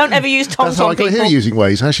Waze. Don't ever use TomTom. That's how I got here using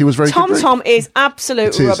Waze. Actually, was very good. TomTom is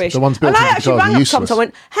absolute rubbish. The ones built and I into actually cars rang are up useless. TomTom and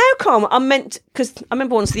went, how come because I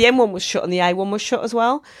remember once the M1 was shut and the A1 was shut as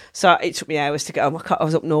well. So it took me hours to get home. I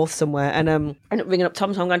was up north somewhere and I ended up ringing up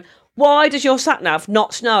TomTom going, why does your sat-nav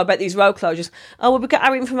not know about these road closures? Oh, well, we get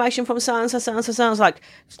our information from so-and-so, so-and-so, so I was like,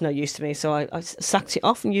 it's no use to me. So I sacked it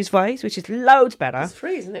off and used Waze, which is loads better. It's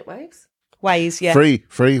free, isn't it, Waves? Waze, yeah. Free.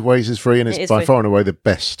 Waze is free, and it's by far and away the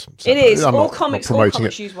best. So it is. I'm all not comics promoting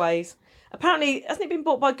it. use Waze. Apparently, hasn't it been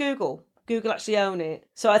bought by Google? Google actually own it.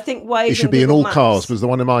 So I think Waze. It should be in all cars, because the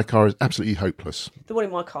one in my car is absolutely hopeless. The one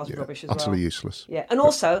in my car is rubbish as well. Utterly useless. Yeah, and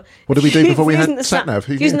also, what did we do before we had the sat-nav?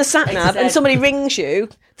 Using the sat-nav, and somebody rings you,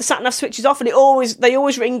 the sat-nav switches off, and they always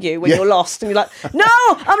ring you when you're lost, and you're like, no,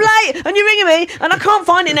 I'm late, and you're ringing me, and I can't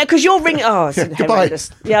find it now because you're ringing. Oh, it's horrendous.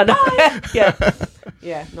 Yeah, no, yeah.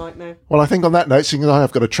 Yeah, nightmare. Well, I think on that note, seeing as I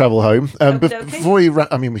have got to travel home, before you,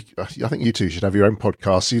 I think you two should have your own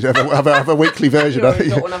podcast. So you'd have a weekly version of it.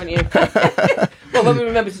 You've got one, haven't you? Well, when we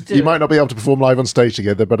remember to do you might not be able to perform live on stage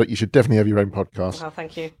together, but you should definitely have your own podcast. Oh,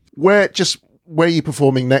 thank you. Where are you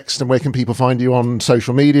performing next, and where can people find you on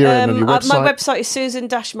social media and on your website? My website is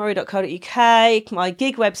susan-murray.co.uk. My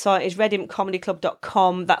gig website is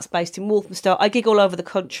redimpcomedyclub.com. That's based in Walthamstow. I gig all over the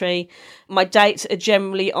country. My dates are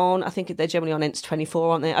generally on, I think they're generally on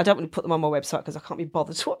Ents24, aren't they? I don't really put them on my website because I can't be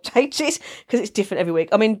bothered to update it because it's different every week.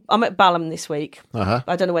 I mean, I'm at Balham this week. I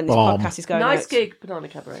don't know when this podcast is going out. Nice gig, Banana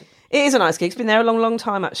Cabaret. It is a nice gig. It's been there a long, long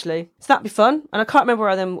time, actually. So that'd be fun. And I can't remember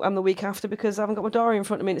where I am the week after because I haven't got my diary in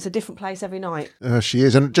front of me and it's a different place every night. She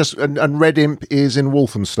is. And Red Imp is in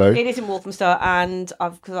Walthamstow. It is in Walthamstow, and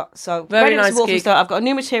I've got very nice Walthamstow. gig. I've got a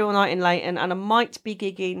new material night in Leighton, and I might be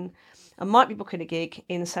booking a gig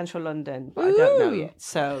in central London, but I don't know yet.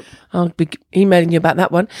 So I'll be emailing you about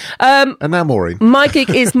that one. And now Maureen. My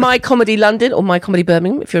gig is My Comedy London or My Comedy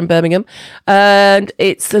Birmingham if you're in Birmingham, and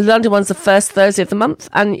it's the London one's the first Thursday of the month.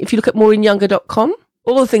 And if you look at maureenyounger.com,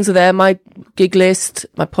 all the things are there. My gig list,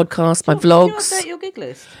 my podcast, my vlogs. Can you update your gig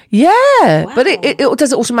list? Yeah, Wow. but it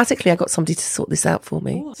does it automatically. I got somebody to sort this out for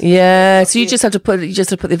me. Yeah, so you just have to put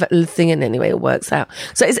the thing in anyway. It works out.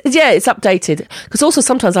 So it's updated because also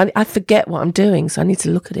sometimes I forget what I'm doing, so I need to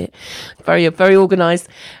look at it. Very very organised.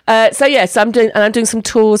 So I'm doing some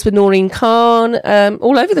tours with Maureen Khan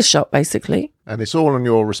all over the shop basically. And it's all on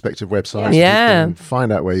your respective websites. Yeah. You can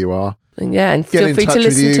find out where you are. Yeah, and Get feel in free touch to with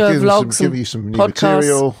listen you, to our give vlogs give and you some new podcasts.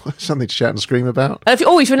 material, something to shout and scream about. If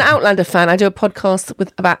you're an Outlander fan, I do a podcast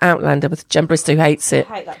about Outlander with Jen Brister, who hates it.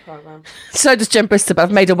 I hate that programme. So does Jen Brister, but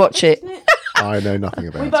I've made her watch it. I know nothing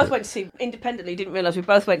about it. We both went to see, independently, didn't realise we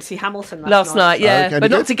both went to see Hamilton Last night, yeah. Okay,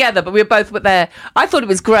 but not together, but we were both there. I thought it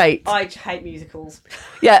was great. I hate musicals.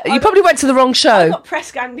 Yeah, you probably went to the wrong I show. got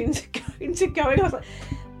press ganged into going. I was like,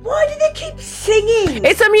 why do they keep singing?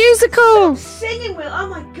 It's a musical. Singing, Will. Oh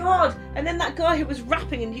my god! And then that guy who was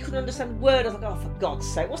rapping and you couldn't understand a word. I was like, oh, for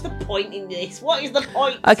God's sake, what's the point in this? What is the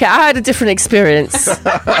point? Okay, I had a different experience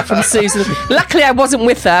from Susan. Luckily, I wasn't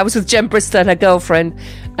with her. I was with Jen Brister and her girlfriend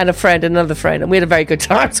and a friend and another friend, and we had a very good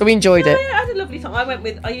time, so we enjoyed it. Yeah, I had a lovely time. I went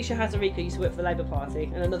with Ayesha Hazarika, who used to work for the Labour Party,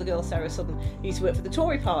 and another girl, Sarah Southern, who used to work for the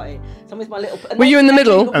Tory Party. So I'm with my little... Were you in the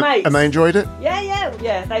middle? And they enjoyed it?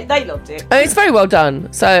 Yeah, they loved it. It's very well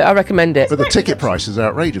done, so I recommend it. But the ticket prices are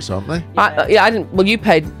outrageous, aren't they? I didn't. Well, you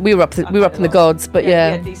paid. We were up in the gods, but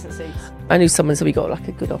yeah, decent seats. I knew someone, so we got like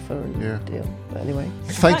a good offer and Yeah. deal. But anyway,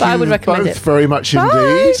 Thank But I you would recommend both it. very much Bye.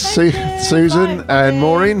 indeed. Thank you. Susan Bye. and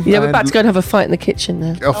Maureen. yeah, we're and about to go and have a fight in the kitchen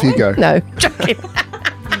now. Off you go. No, joking.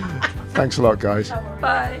 Thanks a lot, guys.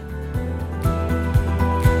 Bye.